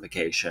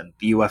 overclassification.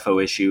 The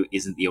UFO issue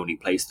isn't the only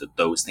place that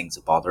those things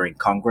are bothering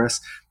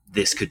Congress.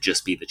 This could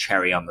just be the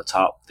cherry on the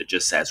top that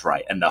just says,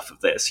 right, enough of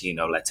this.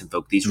 Let's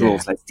invoke these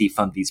rules. Let's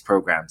defund these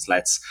programs.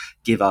 Let's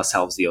give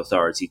ourselves the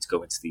authority to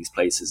go into these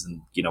places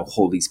and,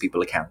 hold these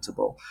people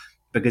accountable.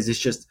 Because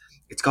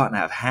it's gotten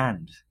out of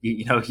hand.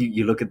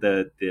 You look at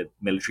the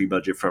military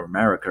budget from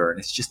America and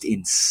it's just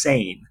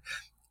insane.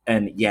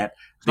 And yet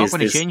it's not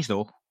going to change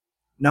though.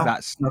 No,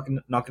 that's not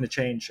going to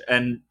change.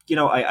 And,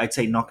 I'd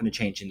say not going to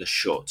change in the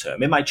short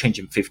term. It might change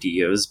in 50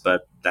 years,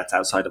 but that's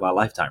outside of our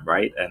lifetime,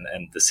 right?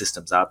 And the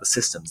systems are the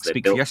systems.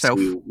 They're built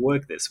to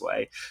work this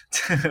way.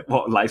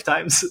 What,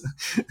 lifetimes?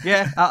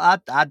 Yeah,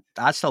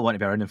 I'd still want to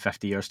be around in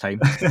 50 years' time.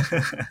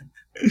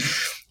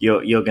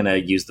 You're going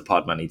to use the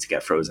pod money to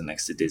get frozen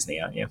next to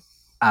Disney, aren't you?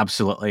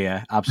 Absolutely,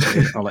 yeah,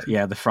 absolutely.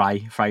 Or the fry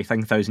thing,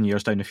 1,000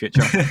 years down the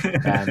future,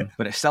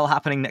 but it's still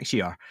happening next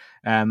year.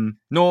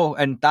 No,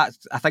 and I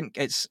think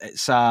it's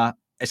an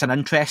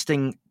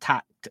interesting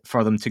tact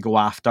for them to go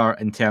after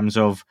in terms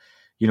of,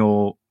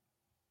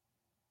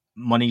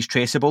 money's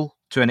traceable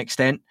to an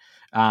extent,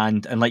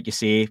 and like you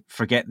say,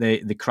 forget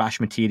the crash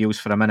materials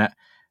for a minute.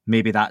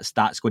 Maybe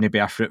that's going to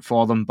bear fruit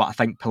for them, but I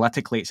think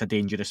politically it's a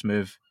dangerous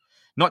move.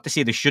 Not to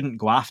say they shouldn't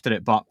go after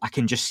it, but I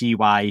can just see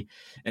why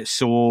it's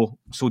so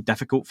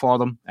difficult for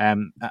them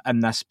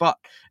in this. But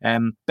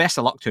best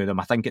of luck to them.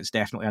 I think it's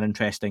definitely an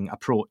interesting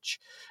approach.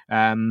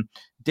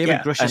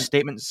 David Grush's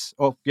statements.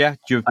 Oh, yeah.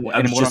 Do you have I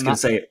any was more just on going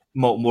that? to say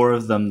more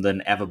of them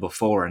than ever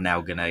before are now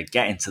going to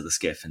get into the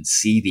skiff and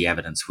see the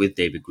evidence with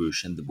David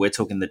Grush. And we're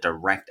talking the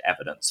direct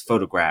evidence,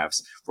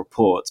 photographs,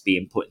 reports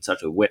being put in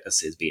touch with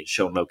witnesses, being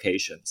shown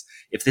locations.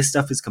 If this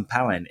stuff is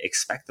compelling,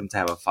 expect them to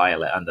have a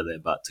file under their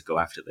butt to go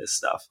after this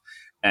stuff.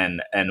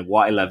 And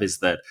what I love is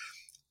that,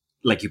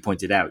 like you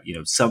pointed out,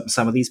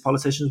 some of these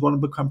politicians want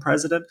to become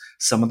president.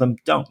 Some of them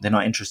don't. They're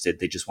not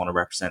interested. They just want to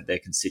represent their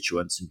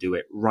constituents and do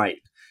it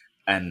right.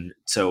 And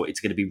so it's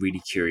going to be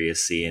really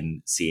curious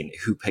seeing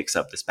who picks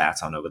up this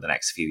baton over the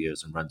next few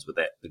years and runs with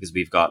it, because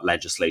we've got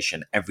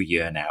legislation every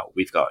year now.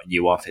 We've got a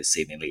new office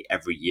seemingly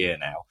every year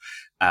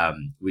now.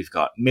 We've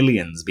got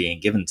millions being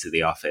given to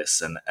the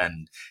office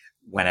and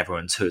when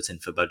everyone's hurting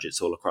for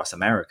budgets all across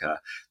America.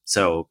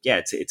 So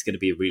yeah, it's going to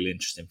be a really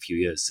interesting few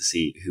years to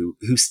see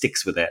who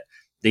sticks with it.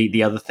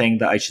 The other thing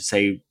that I should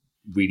say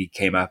really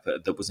came up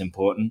that was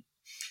important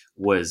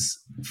was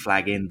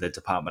flagging the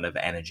Department of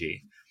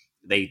Energy.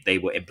 They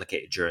were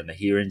implicated during the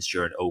hearings,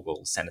 during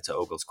Senator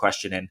Ogle's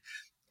questioning.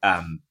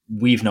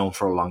 We've known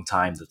for a long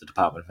time that the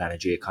Department of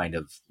Energy are kind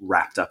of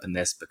wrapped up in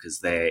this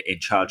because they're in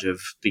charge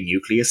of the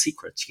nuclear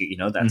secrets.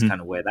 That's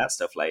kind of where that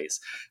stuff lays.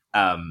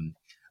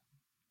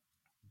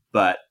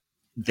 But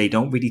they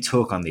don't really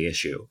talk on the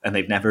issue, and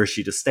they've never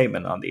issued a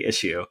statement on the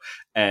issue.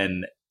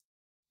 And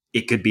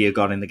it could be a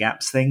God in the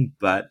Gaps thing,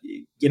 but,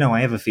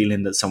 I have a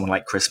feeling that someone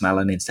like Chris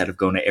Mellon, instead of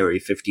going to Area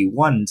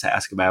 51 to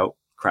ask about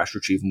crash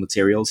retrieval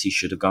materials, he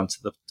should have gone to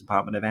the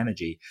Department of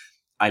Energy.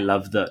 I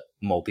love that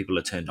more people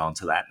are turned on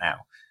to that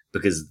now,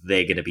 because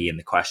they're going to be in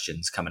the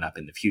questions coming up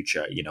in the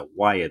future.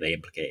 Why are they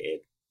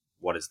implicated?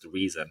 What is the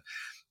reason?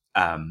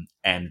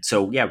 And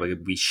so, yeah,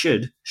 we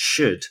should,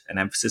 an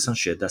emphasis on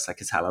should, that's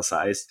like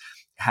italicized,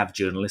 have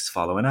journalists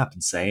following up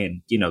and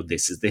saying,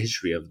 this is the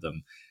history of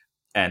them.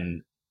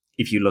 And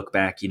if you look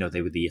back,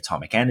 they were the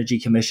Atomic Energy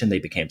Commission, they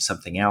became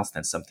something else,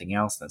 then something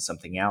else, then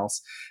something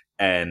else.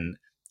 And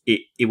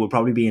it would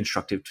probably be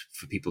instructive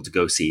for people to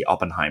go see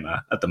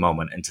Oppenheimer at the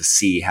moment and to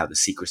see how the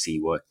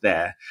secrecy worked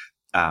there.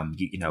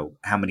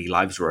 How many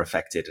lives were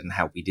affected and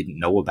how we didn't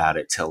know about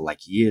it till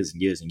like years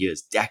and years and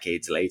years,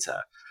 decades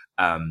later.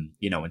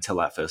 Until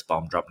that first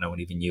bomb dropped, no one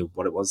even knew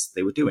what it was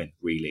they were doing,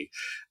 really.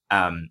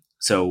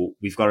 So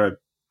we've got to,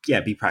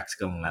 be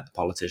practical and let the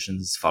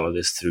politicians follow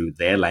this through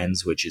their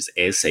lens, which is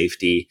air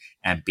safety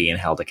and being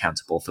held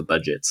accountable for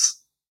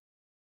budgets.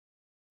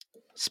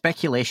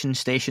 Speculation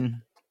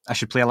station. I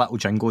should play a little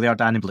jingle there,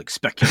 Dan, and be like,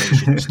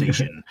 speculation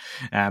station.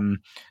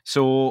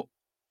 So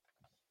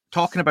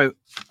talking about,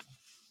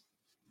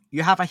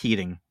 you have a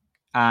hearing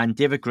and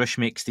David Grush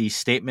makes these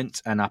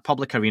statements in a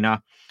public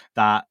arena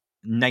that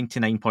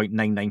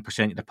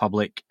 99.99% of the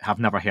public have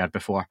never heard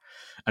before,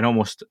 and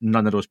almost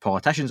none of those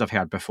politicians have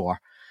heard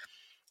before.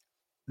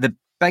 The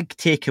big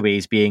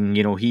takeaways being,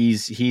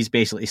 he's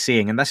basically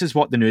saying, and this is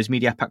what the news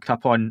media picked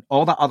up on,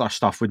 all that other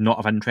stuff would not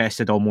have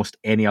interested almost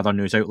any other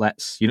news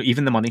outlets.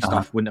 Even the money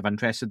stuff wouldn't have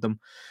interested them.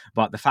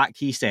 But the fact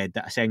he said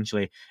that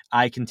essentially,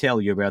 I can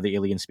tell you where the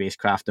alien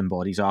spacecraft and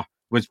bodies are,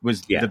 was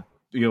the,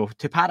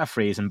 to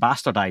paraphrase and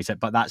bastardize it,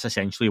 but that's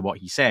essentially what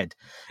he said.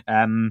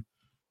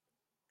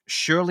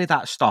 Surely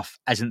that stuff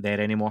isn't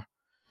there anymore,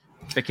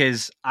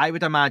 because I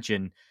would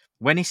imagine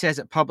when he says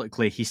it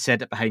publicly, he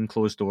said it behind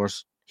closed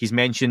doors. He's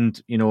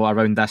mentioned,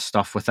 around this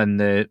stuff within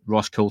the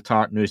Ross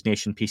Coulthart News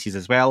Nation pieces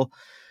as well.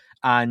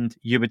 And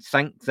you would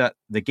think that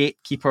the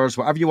gatekeepers,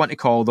 whatever you want to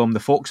call them, the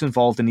folks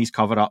involved in these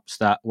cover-ups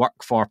that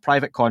work for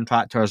private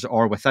contractors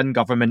or within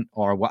government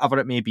or whatever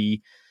it may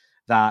be,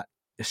 that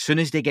as soon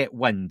as they get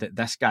wind that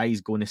this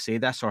guy's going to say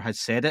this or has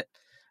said it,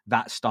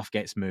 that stuff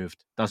gets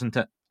moved, doesn't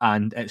it?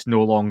 And it's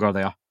no longer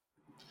there.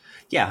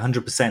 Yeah,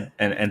 100%.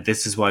 And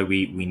this is why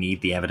we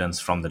need the evidence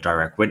from the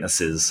direct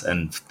witnesses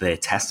and their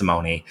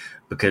testimony,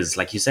 because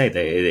like you say,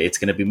 it's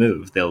going to be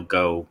moved. They'll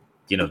go,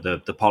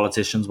 the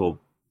politicians will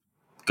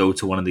go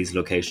to one of these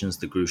locations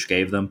that Grush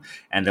gave them,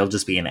 and there'll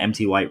just be an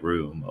empty white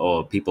room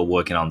or people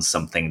working on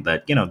something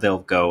that, they'll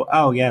go,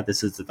 oh yeah,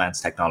 this is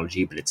advanced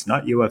technology, but it's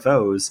not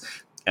UFOs.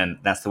 And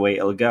that's the way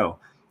it'll go.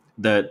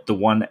 The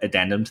one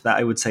addendum to that,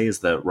 I would say, is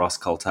that Ross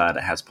Coulthart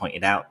has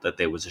pointed out that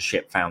there was a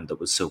ship found that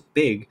was so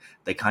big,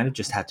 they kind of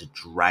just had to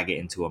drag it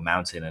into a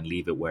mountain and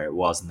leave it where it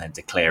was and then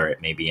declare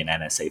it maybe an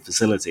NSA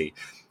facility.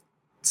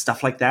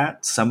 Stuff like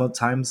that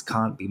sometimes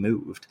can't be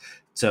moved.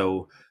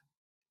 So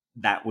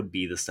that would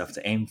be the stuff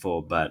to aim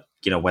for. But,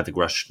 whether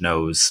Grush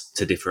knows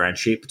to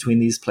differentiate between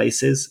these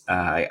places,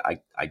 I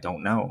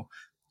don't know.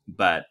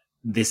 But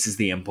this is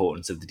the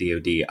importance of the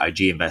DoD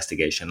IG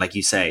investigation. Like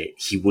you say,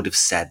 he would have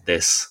said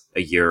this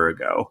a year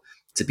ago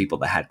to people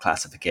that had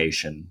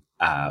classification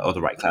or the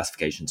right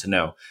classification to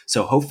know.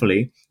 So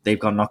hopefully they've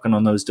gone knocking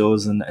on those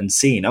doors and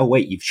seen, oh,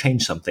 wait, you've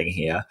changed something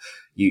here.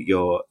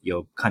 You're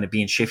kind of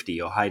being shifty.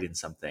 You're hiding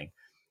something.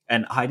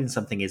 And hiding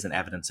something isn't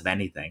evidence of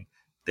anything.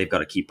 They've got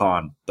to keep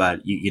on.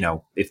 But,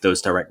 if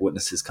those direct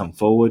witnesses come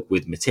forward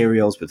with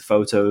materials, with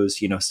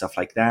photos, stuff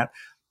like that,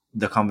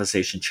 the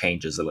conversation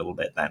changes a little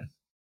bit then.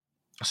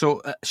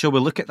 So shall we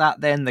look at that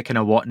then, the kind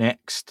of what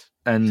next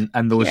and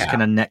those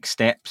kind of next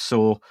steps?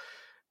 So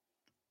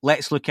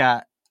let's look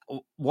at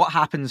what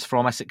happens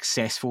from a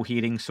successful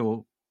hearing.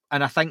 So,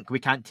 and I think we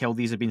can't tell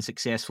these have been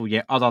successful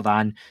yet, other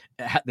than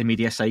it hit the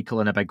media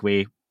cycle in a big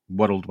way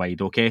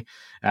worldwide, okay?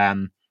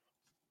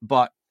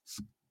 But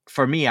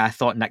for me, I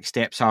thought next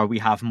steps are we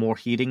have more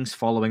hearings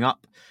following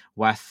up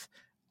with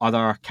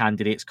other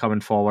candidates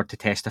coming forward to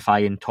testify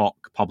and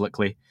talk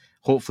publicly,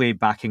 hopefully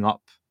backing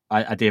up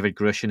a David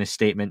Grush in his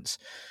statements,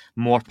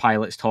 more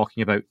pilots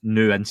talking about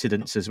new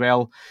incidents as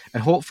well,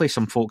 and hopefully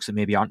some folks that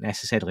maybe aren't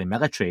necessarily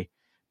military,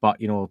 but,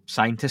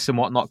 scientists and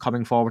whatnot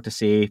coming forward to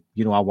say,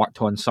 I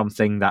worked on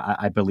something that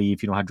I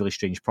believe, had really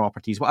strange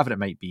properties, whatever it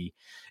might be.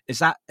 Is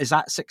that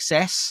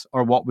success,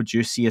 or what would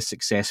you see as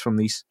success from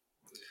these?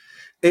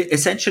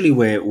 Essentially,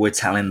 we're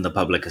telling the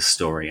public a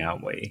story,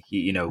 aren't we?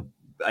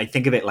 I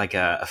think of it like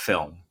a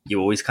film. You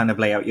always kind of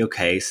lay out your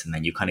case, and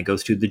then you kind of go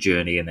through the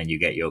journey, and then you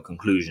get your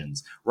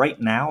conclusions. Right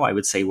now, I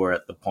would say we're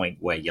at the point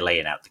where you're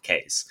laying out the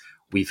case.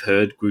 We've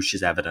heard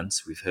Grush's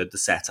evidence. We've heard the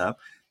setup.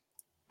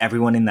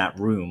 Everyone in that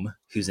room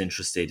who's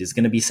interested is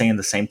going to be saying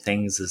the same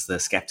things as the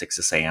skeptics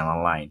are saying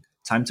online.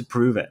 Time to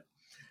prove it.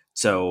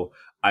 So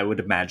I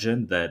would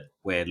imagine that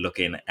we're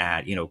looking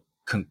at,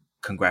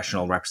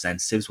 congressional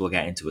representatives will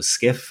get into a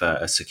SCIF,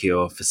 a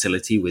secure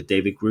facility with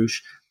David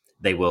Grush.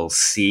 They will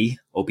see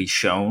or be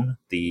shown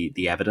the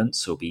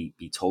evidence or be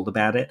told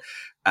about it.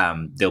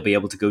 They'll be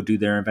able to go do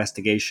their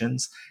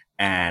investigations.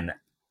 And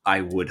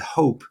I would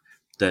hope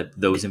that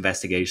those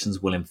investigations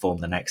will inform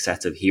the next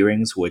set of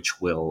hearings, which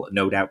will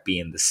no doubt be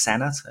in the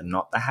Senate and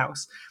not the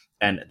House.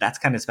 And that's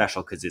kind of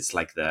special because it's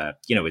like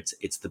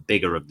it's the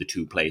bigger of the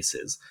two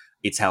places.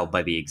 It's held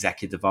by the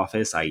executive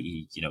office,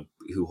 i.e.,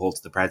 who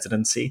holds the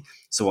presidency.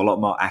 So a lot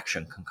more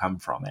action can come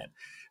from it.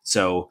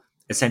 So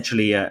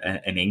essentially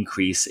an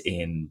increase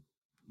in,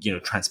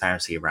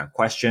 transparency around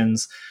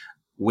questions.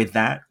 With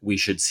that, we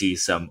should see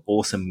some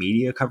awesome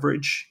media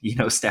coverage,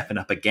 stepping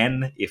up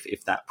again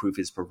if that proof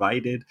is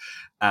provided.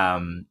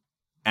 And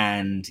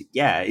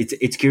yeah,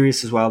 it's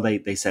curious as well.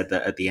 They said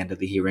that at the end of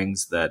the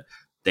hearings that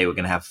they were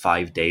going to have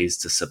 5 days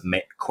to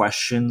submit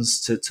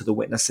questions to the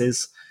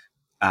witnesses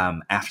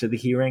after the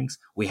hearings.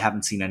 We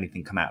haven't seen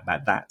anything come out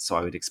about that, so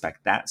I would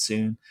expect that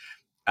soon.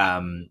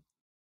 So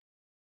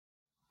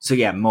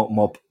yeah,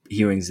 more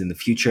hearings in the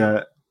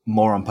future,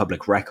 more on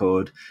public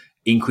record,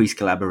 increased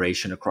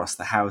collaboration across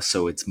the House,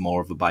 so it's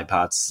more of a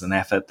bipartisan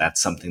effort.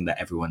 That's something that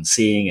everyone's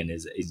seeing and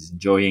is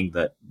enjoying,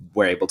 that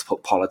we're able to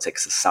put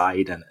politics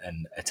aside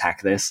and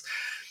attack this.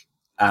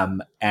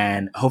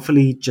 And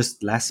hopefully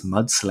just less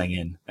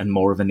mudslinging and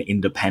more of an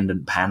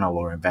independent panel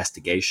or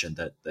investigation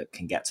that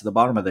can get to the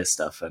bottom of this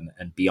stuff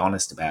and be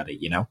honest about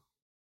it,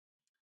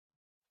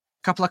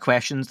 Couple of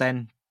questions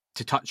then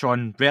to touch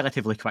on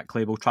relatively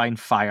quickly. We'll try and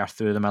fire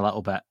through them a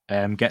little bit.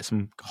 Get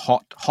some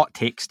hot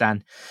takes,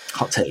 Dan.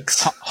 Hot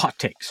takes. Hot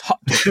takes.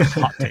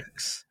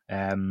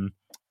 I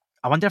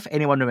wonder if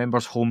anyone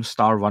remembers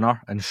Homestar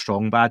Runner and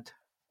Strong Bad.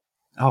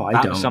 Oh, I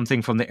that don't. Was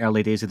something from the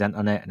early days of the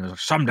internet, and it was like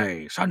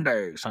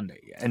Sunday.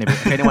 Anyway,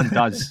 if anyone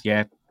does,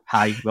 yeah,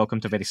 hi,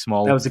 welcome to Very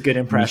Small. That was a good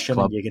impression.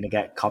 You're going to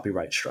get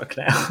copyright struck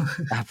now.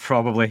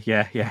 Probably,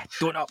 yeah.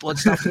 Don't upload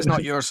stuff that's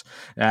not yours.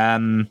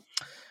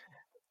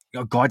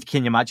 Oh God,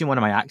 can you imagine one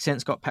of my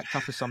accents got picked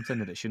up as something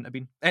that it shouldn't have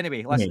been?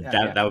 Anyway,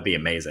 that would be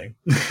amazing.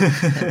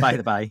 By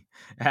the by.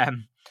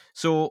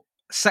 So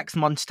 6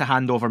 months to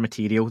hand over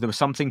material. There was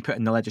something put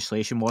in the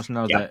legislation,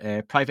 wasn't there,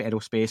 that private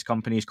aerospace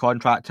companies,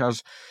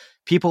 contractors,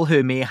 people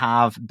who may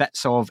have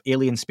bits of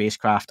alien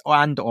spacecraft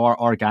and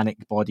or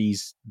organic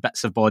bodies,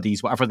 bits of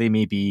bodies, whatever they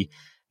may be,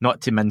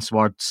 not to mince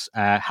words,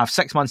 have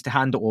 6 months to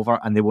hand it over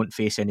and they won't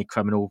face any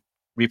criminal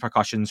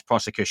repercussions,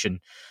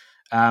 prosecution.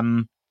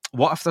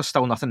 What if there's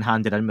still nothing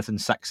handed in within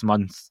 6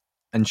 months?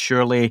 And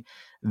surely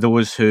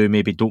those who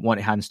maybe don't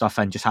want to hand stuff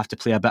in just have to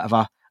play a bit of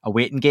a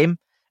waiting game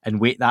and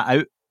wait that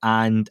out.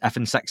 And if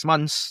in 6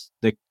 months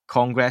the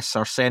Congress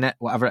or Senate,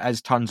 whatever it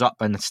is, turns up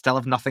and still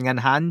have nothing in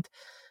hand,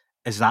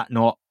 is that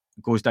not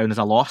goes down as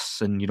a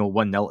loss and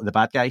 1-0 to the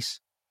bad guys?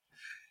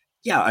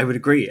 Yeah, I would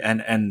agree.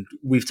 And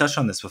we've touched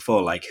on this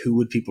before, like who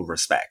would people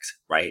respect,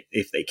 right?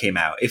 If they came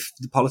out, if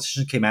the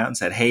politicians came out and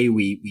said, hey,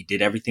 we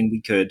did everything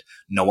we could,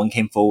 no one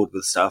came forward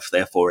with stuff,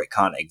 therefore it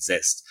can't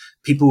exist.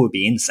 People would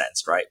be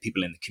incensed, right?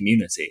 People in the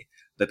community.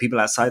 But people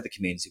outside the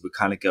community would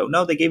kind of go,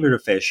 no, they gave it a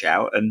fair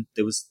shout and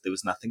there was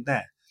nothing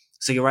there.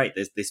 So you're right,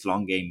 this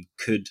long game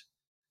could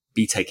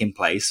be taking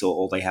place, or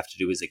all they have to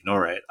do is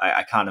ignore it.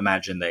 I can't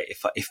imagine that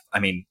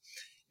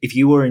if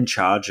you were in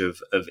charge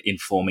of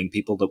informing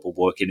people that were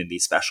working in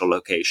these special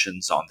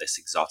locations on this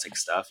exotic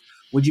stuff,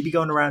 would you be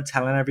going around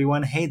telling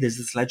everyone, hey, there's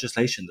this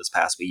legislation that's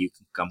passed where you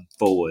can come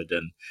forward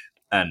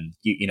and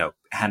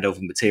hand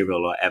over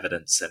material or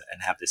evidence and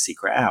have this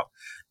secret out?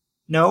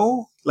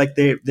 No, like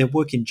they're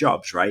working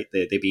jobs, right?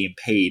 They're being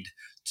paid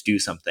to do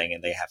something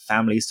and they have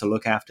families to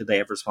look after, they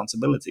have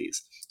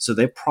responsibilities. So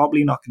they're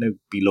probably not going to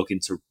be looking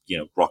to,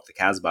 rock the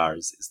Casbah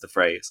is the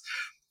phrase.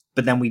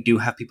 But then we do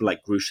have people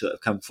like Grush that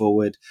have come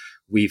forward.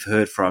 We've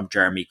heard from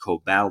Jeremy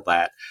Corbell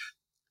that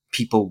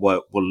people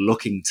were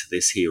looking to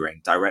this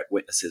hearing, direct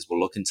witnesses were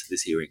looking to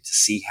this hearing to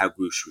see how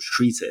Grush was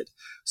treated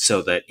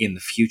so that in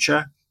the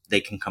future they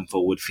can come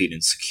forward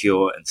feeling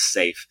secure and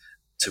safe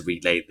to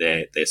relay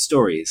their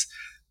stories.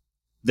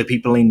 The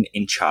people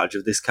in charge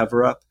of this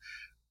cover-up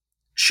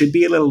should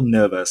be a little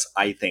nervous,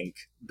 I think,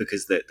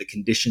 because the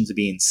conditions are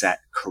being set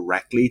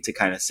correctly to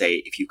kind of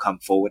say, if you come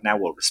forward now,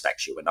 we'll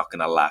respect you. We're not going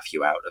to laugh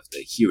you out of the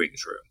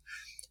hearings room.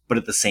 But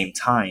at the same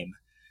time,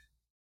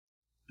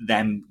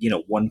 them,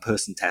 one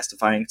person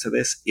testifying to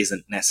this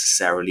isn't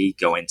necessarily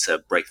going to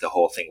break the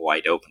whole thing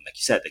wide open. Like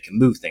you said, they can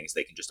move things,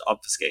 they can just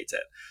obfuscate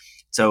it.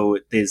 So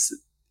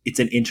it's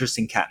an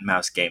interesting cat and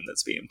mouse game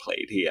that's being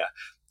played here.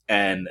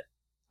 And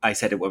I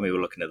said it when we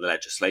were looking at the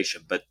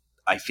legislation, but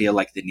I feel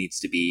like there needs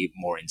to be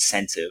more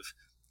incentive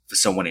for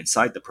someone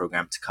inside the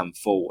program to come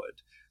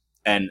forward.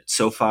 And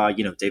so far,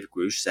 David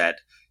Grush said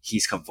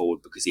he's come forward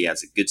because he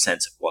has a good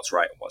sense of what's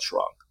right and what's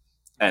wrong.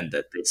 And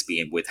that this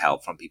being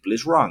withheld from people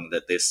is wrong.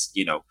 That this,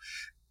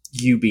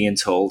 you being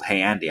told,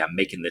 hey, Andy, I'm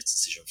making this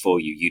decision for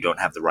you. You don't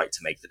have the right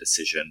to make the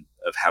decision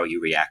of how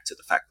you react to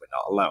the fact we're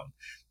not alone.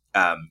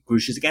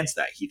 Grush is against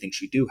that. He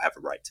thinks you do have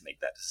a right to make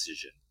that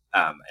decision.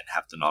 And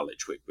have the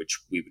knowledge, which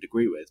we would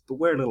agree with. But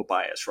we're a little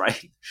biased,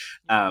 right?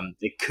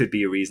 There could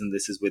be a reason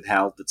this is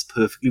withheld that's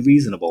perfectly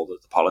reasonable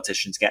that the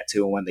politicians get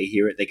to, and when they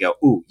hear it, they go,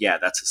 ooh, yeah,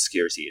 that's a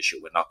security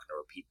issue. We're not going to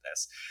repeat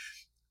this.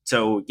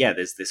 So, yeah,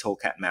 there's this whole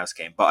cat and mouse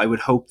game. But I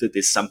would hope that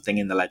there's something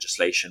in the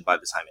legislation by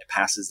the time it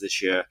passes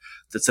this year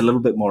that's a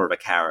little bit more of a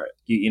carrot.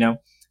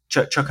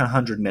 chuck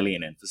 100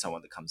 million in for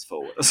someone that comes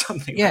forward or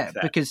something like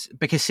that.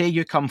 because say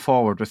you come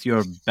forward with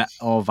your bit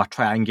of a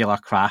triangular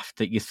craft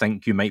that you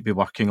think you might be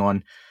working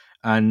on,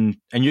 and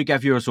you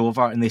give yours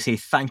over, and they say,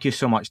 "Thank you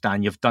so much,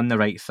 Dan. You've done the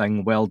right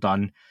thing. Well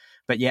done."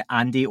 But yet,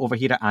 Andy over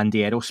here at Andy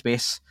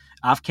Aerospace,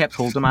 I've kept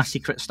hold of my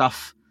secret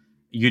stuff.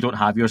 You don't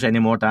have yours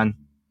anymore, Dan.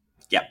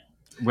 Yep.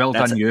 Well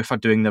done, you, for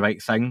doing the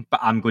right thing. But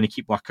I'm going to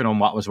keep working on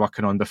what I was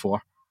working on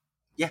before.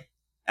 Yeah,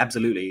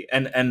 absolutely.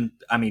 And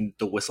I mean,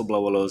 the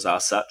whistleblower laws are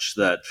such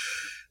that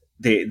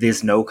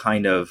there's no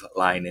kind of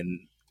line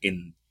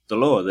in the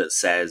law that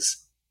says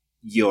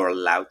you're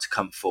allowed to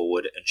come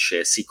forward and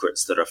share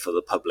secrets that are for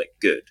the public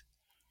good.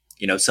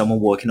 You know, someone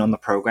working on the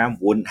program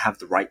wouldn't have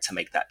the right to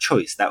make that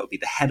choice. That would be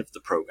the head of the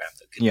program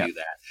that could do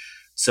that.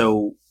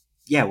 So,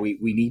 yeah, we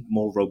need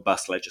more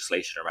robust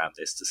legislation around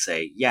this to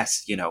say,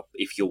 yes, you know,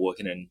 if you're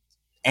working in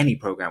any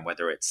program,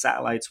 whether it's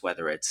satellites,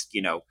 whether it's,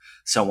 you know,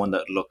 someone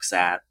that looks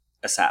at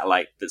a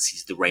satellite that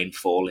sees the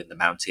rainfall in the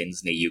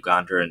mountains near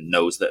Uganda and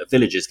knows that a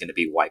village is going to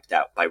be wiped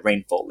out by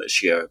rainfall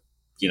this year,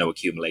 you know,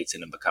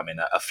 accumulating and becoming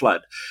a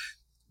flood.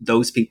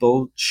 Those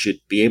people should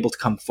be able to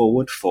come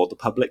forward for the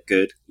public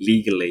good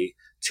legally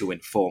to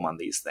inform on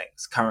these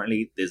things.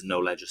 Currently, there's no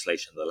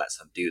legislation that lets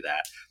them do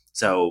that.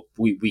 So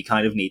we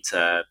kind of need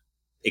to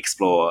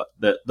explore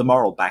the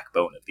moral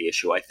backbone of the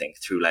issue, I think,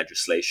 through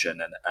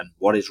legislation and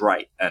what is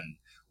right. And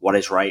what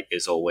is right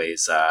is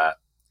always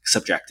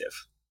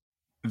subjective.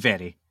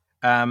 Very.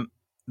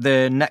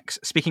 The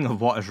next, speaking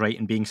of what is right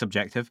and being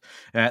subjective,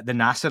 the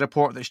NASA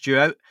report that's due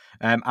out,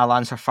 I'll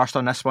answer first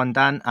on this one,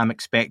 Dan. I'm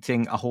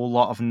expecting a whole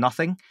lot of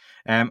nothing.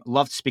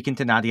 Loved speaking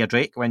to Nadia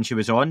Drake when she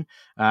was on,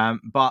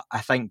 but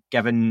I think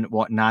given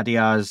what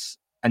Nadia's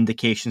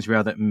indications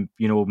were that,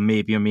 you know,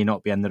 maybe or may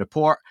not be in the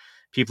report,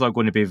 people are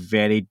going to be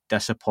very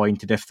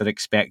disappointed if they're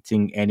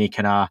expecting any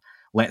kind of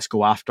let's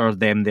go after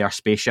them, their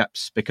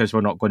spaceships, because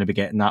we're not going to be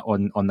getting that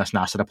on this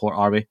NASA report,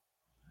 are we?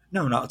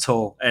 No, not at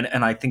all.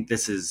 And I think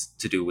this is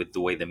to do with the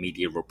way the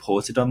media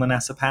reported on the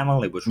NASA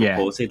panel. It was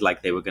reported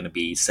like they were going to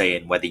be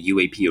saying whether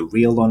UAP are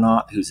real or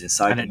not, who's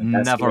inside. And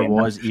it never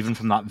was, even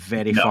from that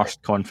very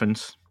first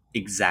conference.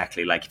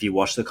 Exactly. Like if you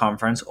watch the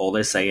conference, all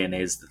they're saying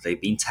is that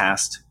they've been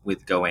tasked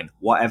with going,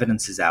 what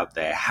evidence is out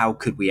there? How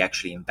could we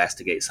actually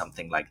investigate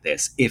something like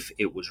this if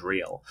it was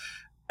real?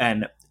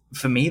 And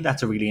for me,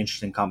 that's a really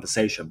interesting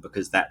conversation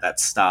because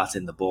that's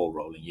starting the ball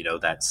rolling. You know,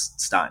 that's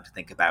starting to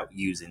think about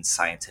using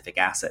scientific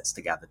assets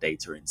to gather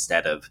data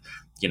instead of,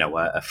 you know,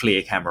 a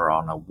FLIR camera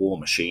on a war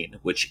machine,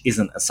 which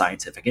isn't a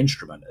scientific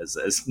instrument,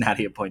 as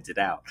Nadia pointed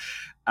out.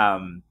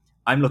 I'm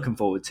looking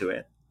forward to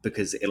it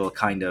because it'll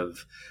kind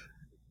of,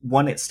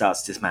 one, it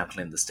starts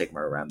dismantling the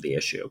stigma around the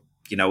issue.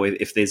 You know,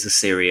 if there's a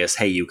serious,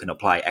 hey, you can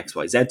apply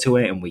XYZ to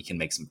it and we can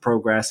make some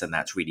progress and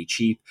that's really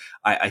cheap,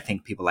 I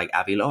think people like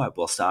Avi Loeb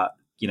will start,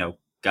 you know,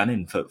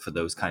 gunning for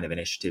those kind of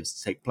initiatives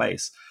to take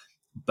place.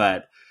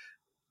 But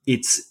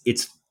it's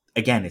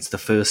again, it's the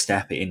first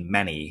step in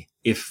many.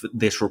 If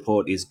this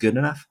report is good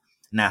enough,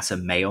 NASA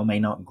may or may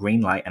not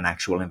greenlight an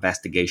actual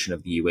investigation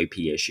of the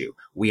UAP issue.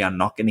 We are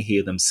not going to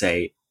hear them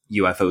say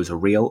UFOs are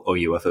real or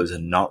UFOs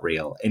are not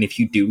real. And if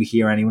you do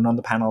hear anyone on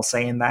the panel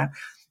saying that,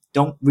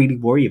 don't really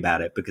worry about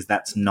it because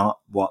that's not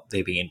what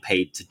they're being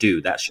paid to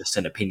do. That's just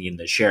an opinion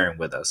they're sharing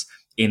with us.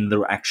 In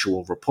the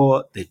actual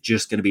report, they're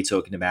just going to be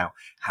talking about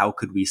how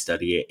could we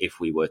study it if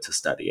we were to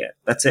study it.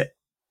 That's it.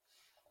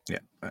 Yeah.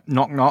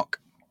 Knock, knock.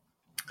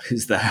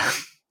 Who's there?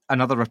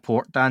 Another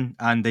report, Dan,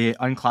 and the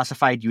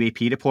unclassified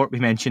UAP report we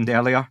mentioned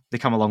earlier. They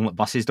come along like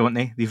buses, don't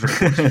they? These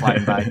reports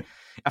flying by.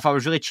 If I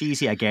was really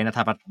cheesy again, I'd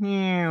have a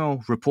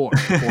report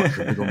would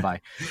be going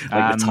by.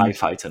 Like the TIE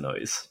fighter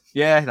noise.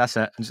 Yeah, that's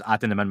it. I'm just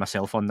adding them in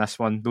myself on this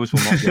one. Those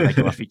will not be a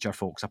regular feature,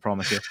 folks, I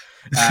promise you.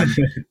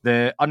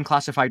 The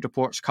unclassified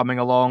report's coming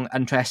along.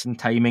 Interesting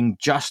timing,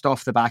 just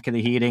off the back of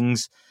the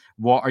hearings.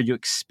 What are you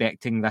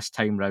expecting this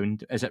time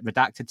round? Is it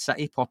Redacted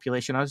City,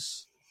 Population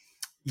Us?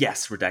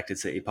 Yes, Redacted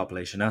City,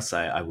 Population Us.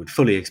 I would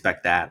fully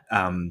expect that.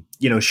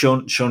 You know,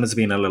 Sean has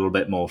been a little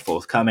bit more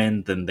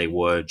forthcoming than they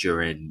were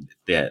during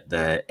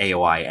the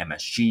AOI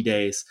MSG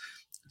days.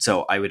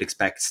 So I would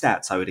expect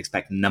stats, I would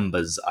expect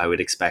numbers, I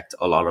would expect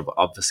a lot of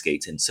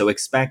obfuscating. So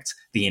expect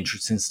the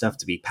interesting stuff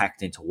to be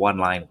packed into one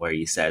line where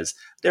he says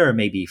there are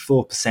maybe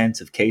 4%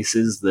 of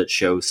cases that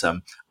show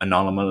some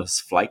anomalous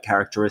flight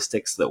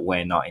characteristics that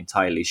we're not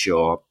entirely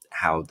sure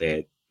how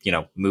they're, you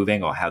know,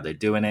 moving or how they're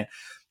doing it.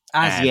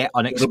 As yet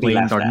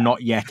unexplained or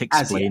not yet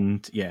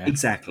explained. Yeah,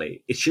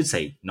 exactly. It should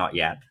say not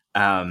yet.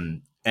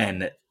 And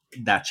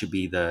that should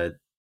be the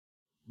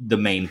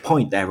main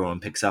point that everyone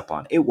picks up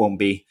on. It won't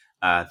be.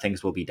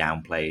 Things will be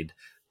downplayed.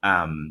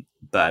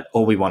 But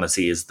all we want to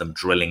see is them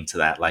drilling to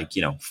that, like,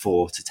 you know,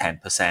 4 to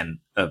 10%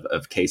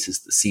 of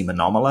cases that seem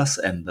anomalous.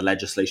 And the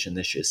legislation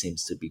this year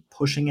seems to be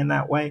pushing in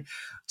that way.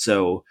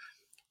 So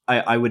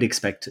I would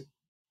expect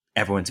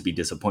everyone to be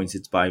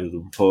disappointed by the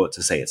report,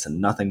 to say it's a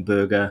nothing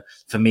burger.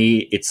 For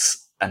me,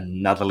 it's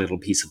another little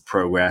piece of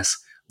progress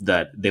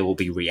that there will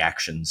be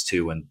reactions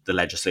to, and the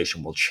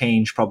legislation will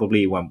change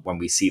probably when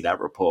we see that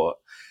report.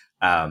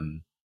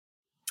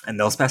 and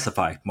they'll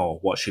specify more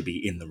what should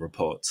be in the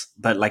reports.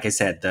 But like I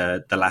said,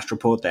 the last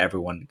report that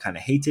everyone kind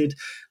of hated,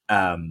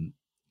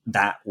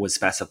 that was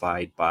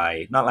specified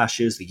by not last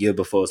year's, the year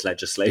before's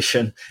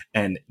legislation,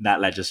 and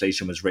that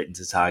legislation was written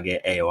to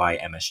target AOI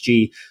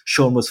MSG.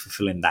 Sean was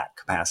fulfilling that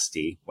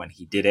capacity when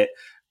he did it.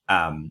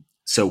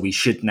 So we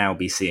should now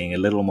be seeing a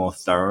little more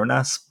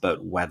thoroughness,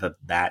 but whether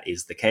that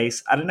is the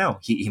case, I don't know.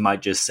 He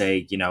might just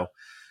say,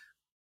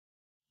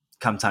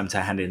 come time to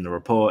hand in the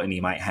report, and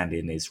he might hand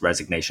in his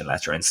resignation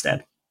letter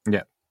instead.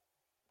 Yeah,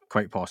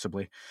 quite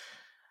possibly.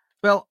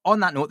 Well,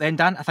 on that note then,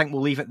 Dan, I think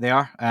we'll leave it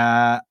there.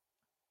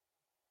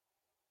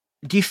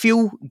 Do you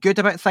feel good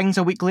about things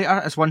a week later,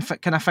 as one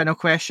kind of final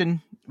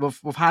question?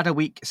 We've had a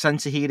week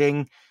since the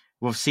hearing.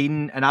 We've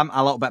seen, and I'm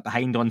a little bit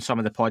behind on some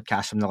of the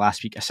podcasts from the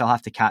last week. I still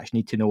have to catch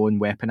Need to Know and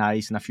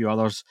Weaponize and a few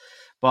others.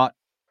 But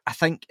I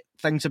think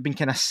things have been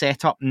kind of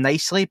set up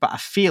nicely, but I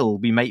feel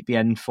we might be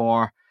in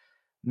for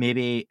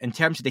maybe, in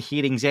terms of the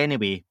hearings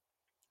anyway,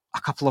 a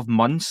couple of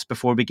months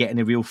before we get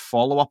any real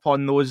follow-up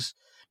on those.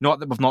 Not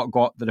that we've not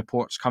got the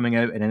reports coming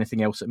out and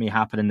anything else that may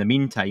happen in the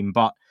meantime,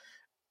 but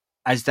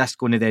is this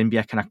going to then be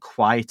a kind of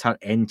quieter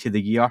end to the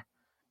year?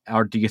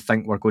 Or do you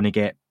think we're going to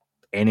get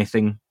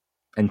anything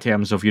in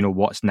terms of,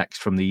 what's next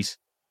from these?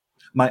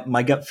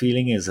 My gut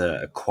feeling is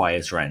a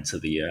quieter end to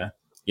the year.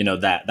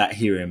 That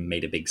hearing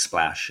made a big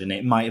splash, and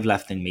it might have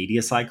left in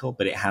media cycle,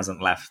 but it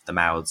hasn't left the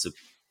mouths of,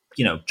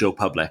 Joe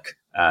Public,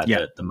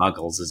 the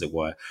muggles, as it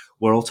were.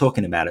 We're all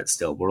talking about it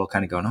still. We're all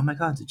kind of going, oh my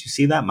God, did you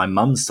see that? My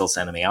mum's still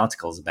sending me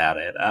articles about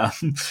it,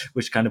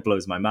 which kind of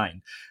blows my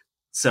mind.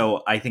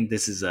 So I think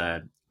this is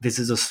a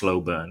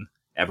slow burn.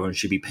 Everyone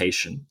should be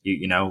patient.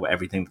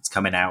 Everything that's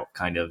coming out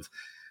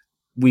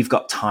we've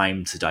got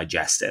time to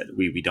digest it.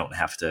 We don't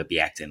have to be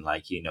acting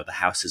like, the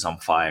house is on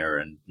fire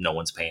and no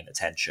one's paying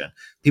attention.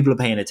 People are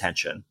paying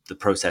attention. The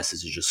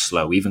processes are just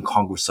slow. Even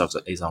Congress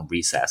is on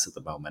recess at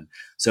the moment.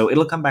 So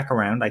it'll come back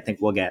around. I think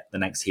we'll get the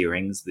next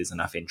hearings. There's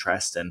enough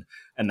interest, and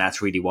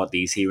that's really what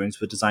these hearings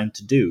were designed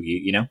to do,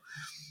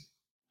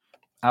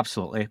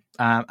 Absolutely.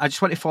 I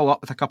just want to follow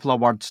up with a couple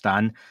of words,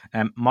 Dan.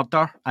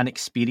 Murder and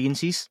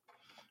experiences,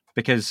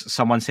 because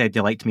someone said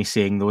they liked me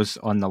saying those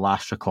on the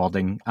last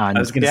recording. And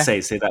I was going to say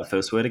that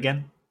first word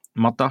again.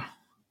 Murder.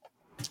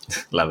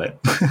 Love it.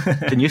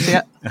 Can you say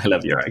it? I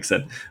love your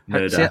accent.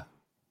 Murder.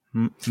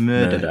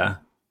 Murder.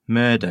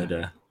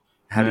 Murder.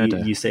 How do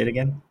you say it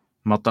again?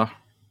 Murder.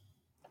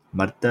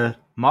 Murder.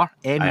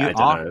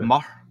 M-U-R.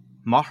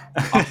 Mur.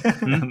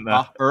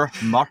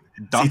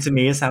 See, to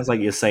me, it sounds like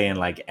you're saying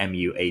like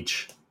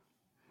M-U-H.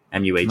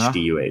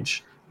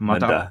 M-U-H-D-U-H.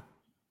 Murder.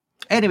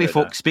 Anyway,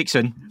 folks, speak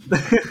soon.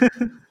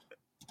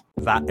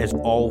 That is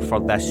all for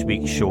this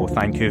week's show.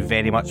 Thank you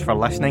very much for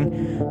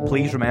listening.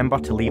 Please remember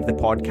to leave the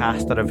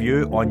podcast a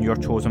review on your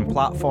chosen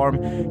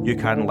platform. You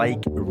can like,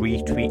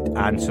 retweet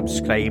and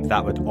subscribe.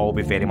 That would all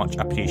be very much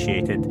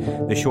appreciated.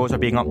 The shows are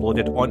being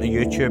uploaded onto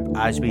YouTube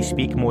as we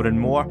speak more and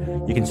more.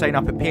 You can sign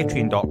up at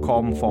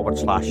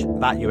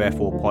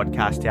patreon.com/thatUFO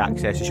podcast to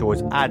access the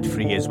shows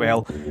ad-free as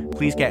well.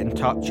 Please get in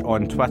touch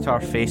on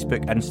Twitter,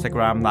 Facebook,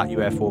 Instagram, That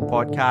UFO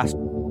Podcast.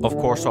 Of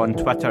course, on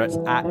Twitter, it's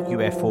at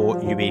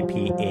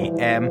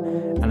UFOUAPAM.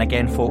 And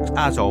again, folks,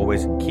 as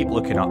always, keep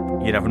looking up.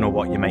 You never know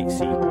what you might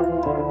see.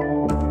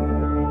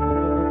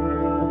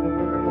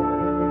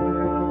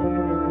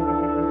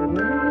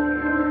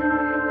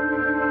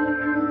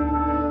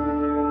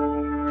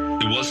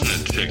 It wasn't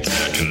a Tic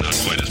Tac and not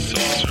quite a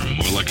saucer,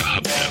 more like a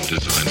hubcap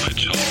designed by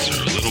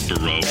Chaucer, a little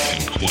Baroque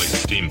and quite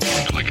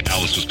steampunk, like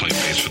Alice was playing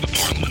bass for the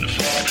Parliament of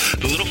Folk.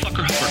 The little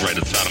fucker hovered right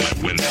outside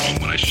of my window, and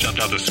when I shoved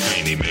out the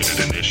screen, he made it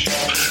an issue.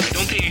 I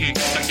don't think he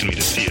expected me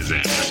to see his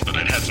ass, but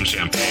I'd had some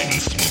champagne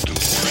and smoked a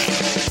little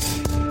grass.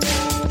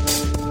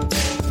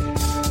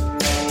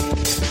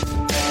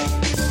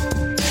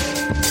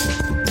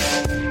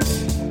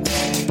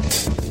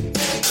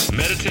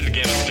 Meditative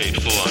Gamma State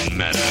full-on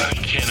meta.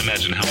 Can't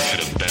imagine how it could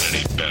have been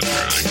any better.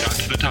 I got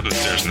to the top of the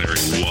stairs and there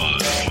he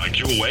was. Like,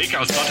 you awake? I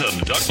was about to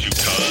abduct you,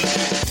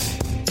 cuz.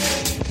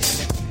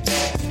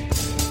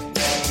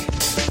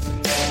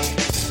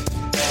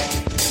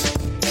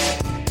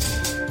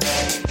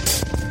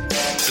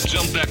 I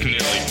jumped back and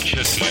nearly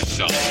kissed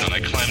myself, and I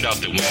climbed out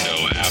the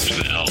window after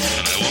the elf,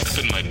 and I woke up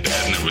in my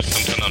bed and there was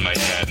something on my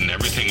head and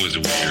everything was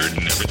weird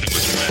and everything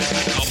was red. And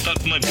I called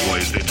out to my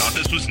boys. They thought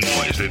this was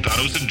noise. They thought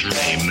it was a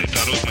dream. They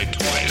thought it was my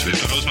toys. They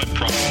thought it was my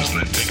problems, and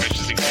they think I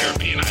should seek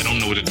therapy, and I don't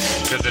know what to do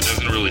because it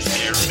doesn't really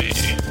scare me.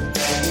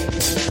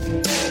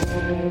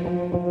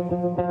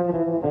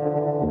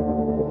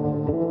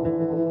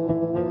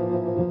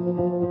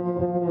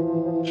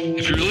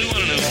 If you really want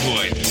to know who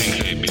I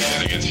think may be, I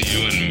think it's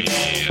you and me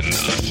and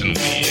us and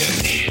we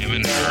and him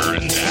and her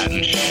and that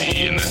and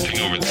she and that thing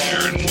over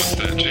there and what's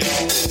that, Jake?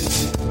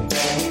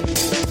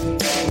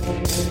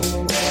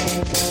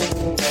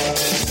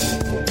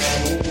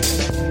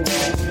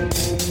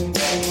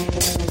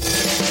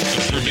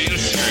 If we're being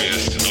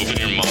serious, open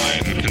your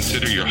mind,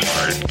 consider your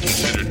heart,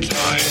 consider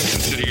time,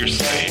 consider your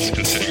space,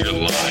 consider your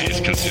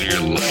lies, consider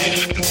your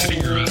life, consider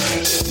your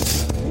eyes.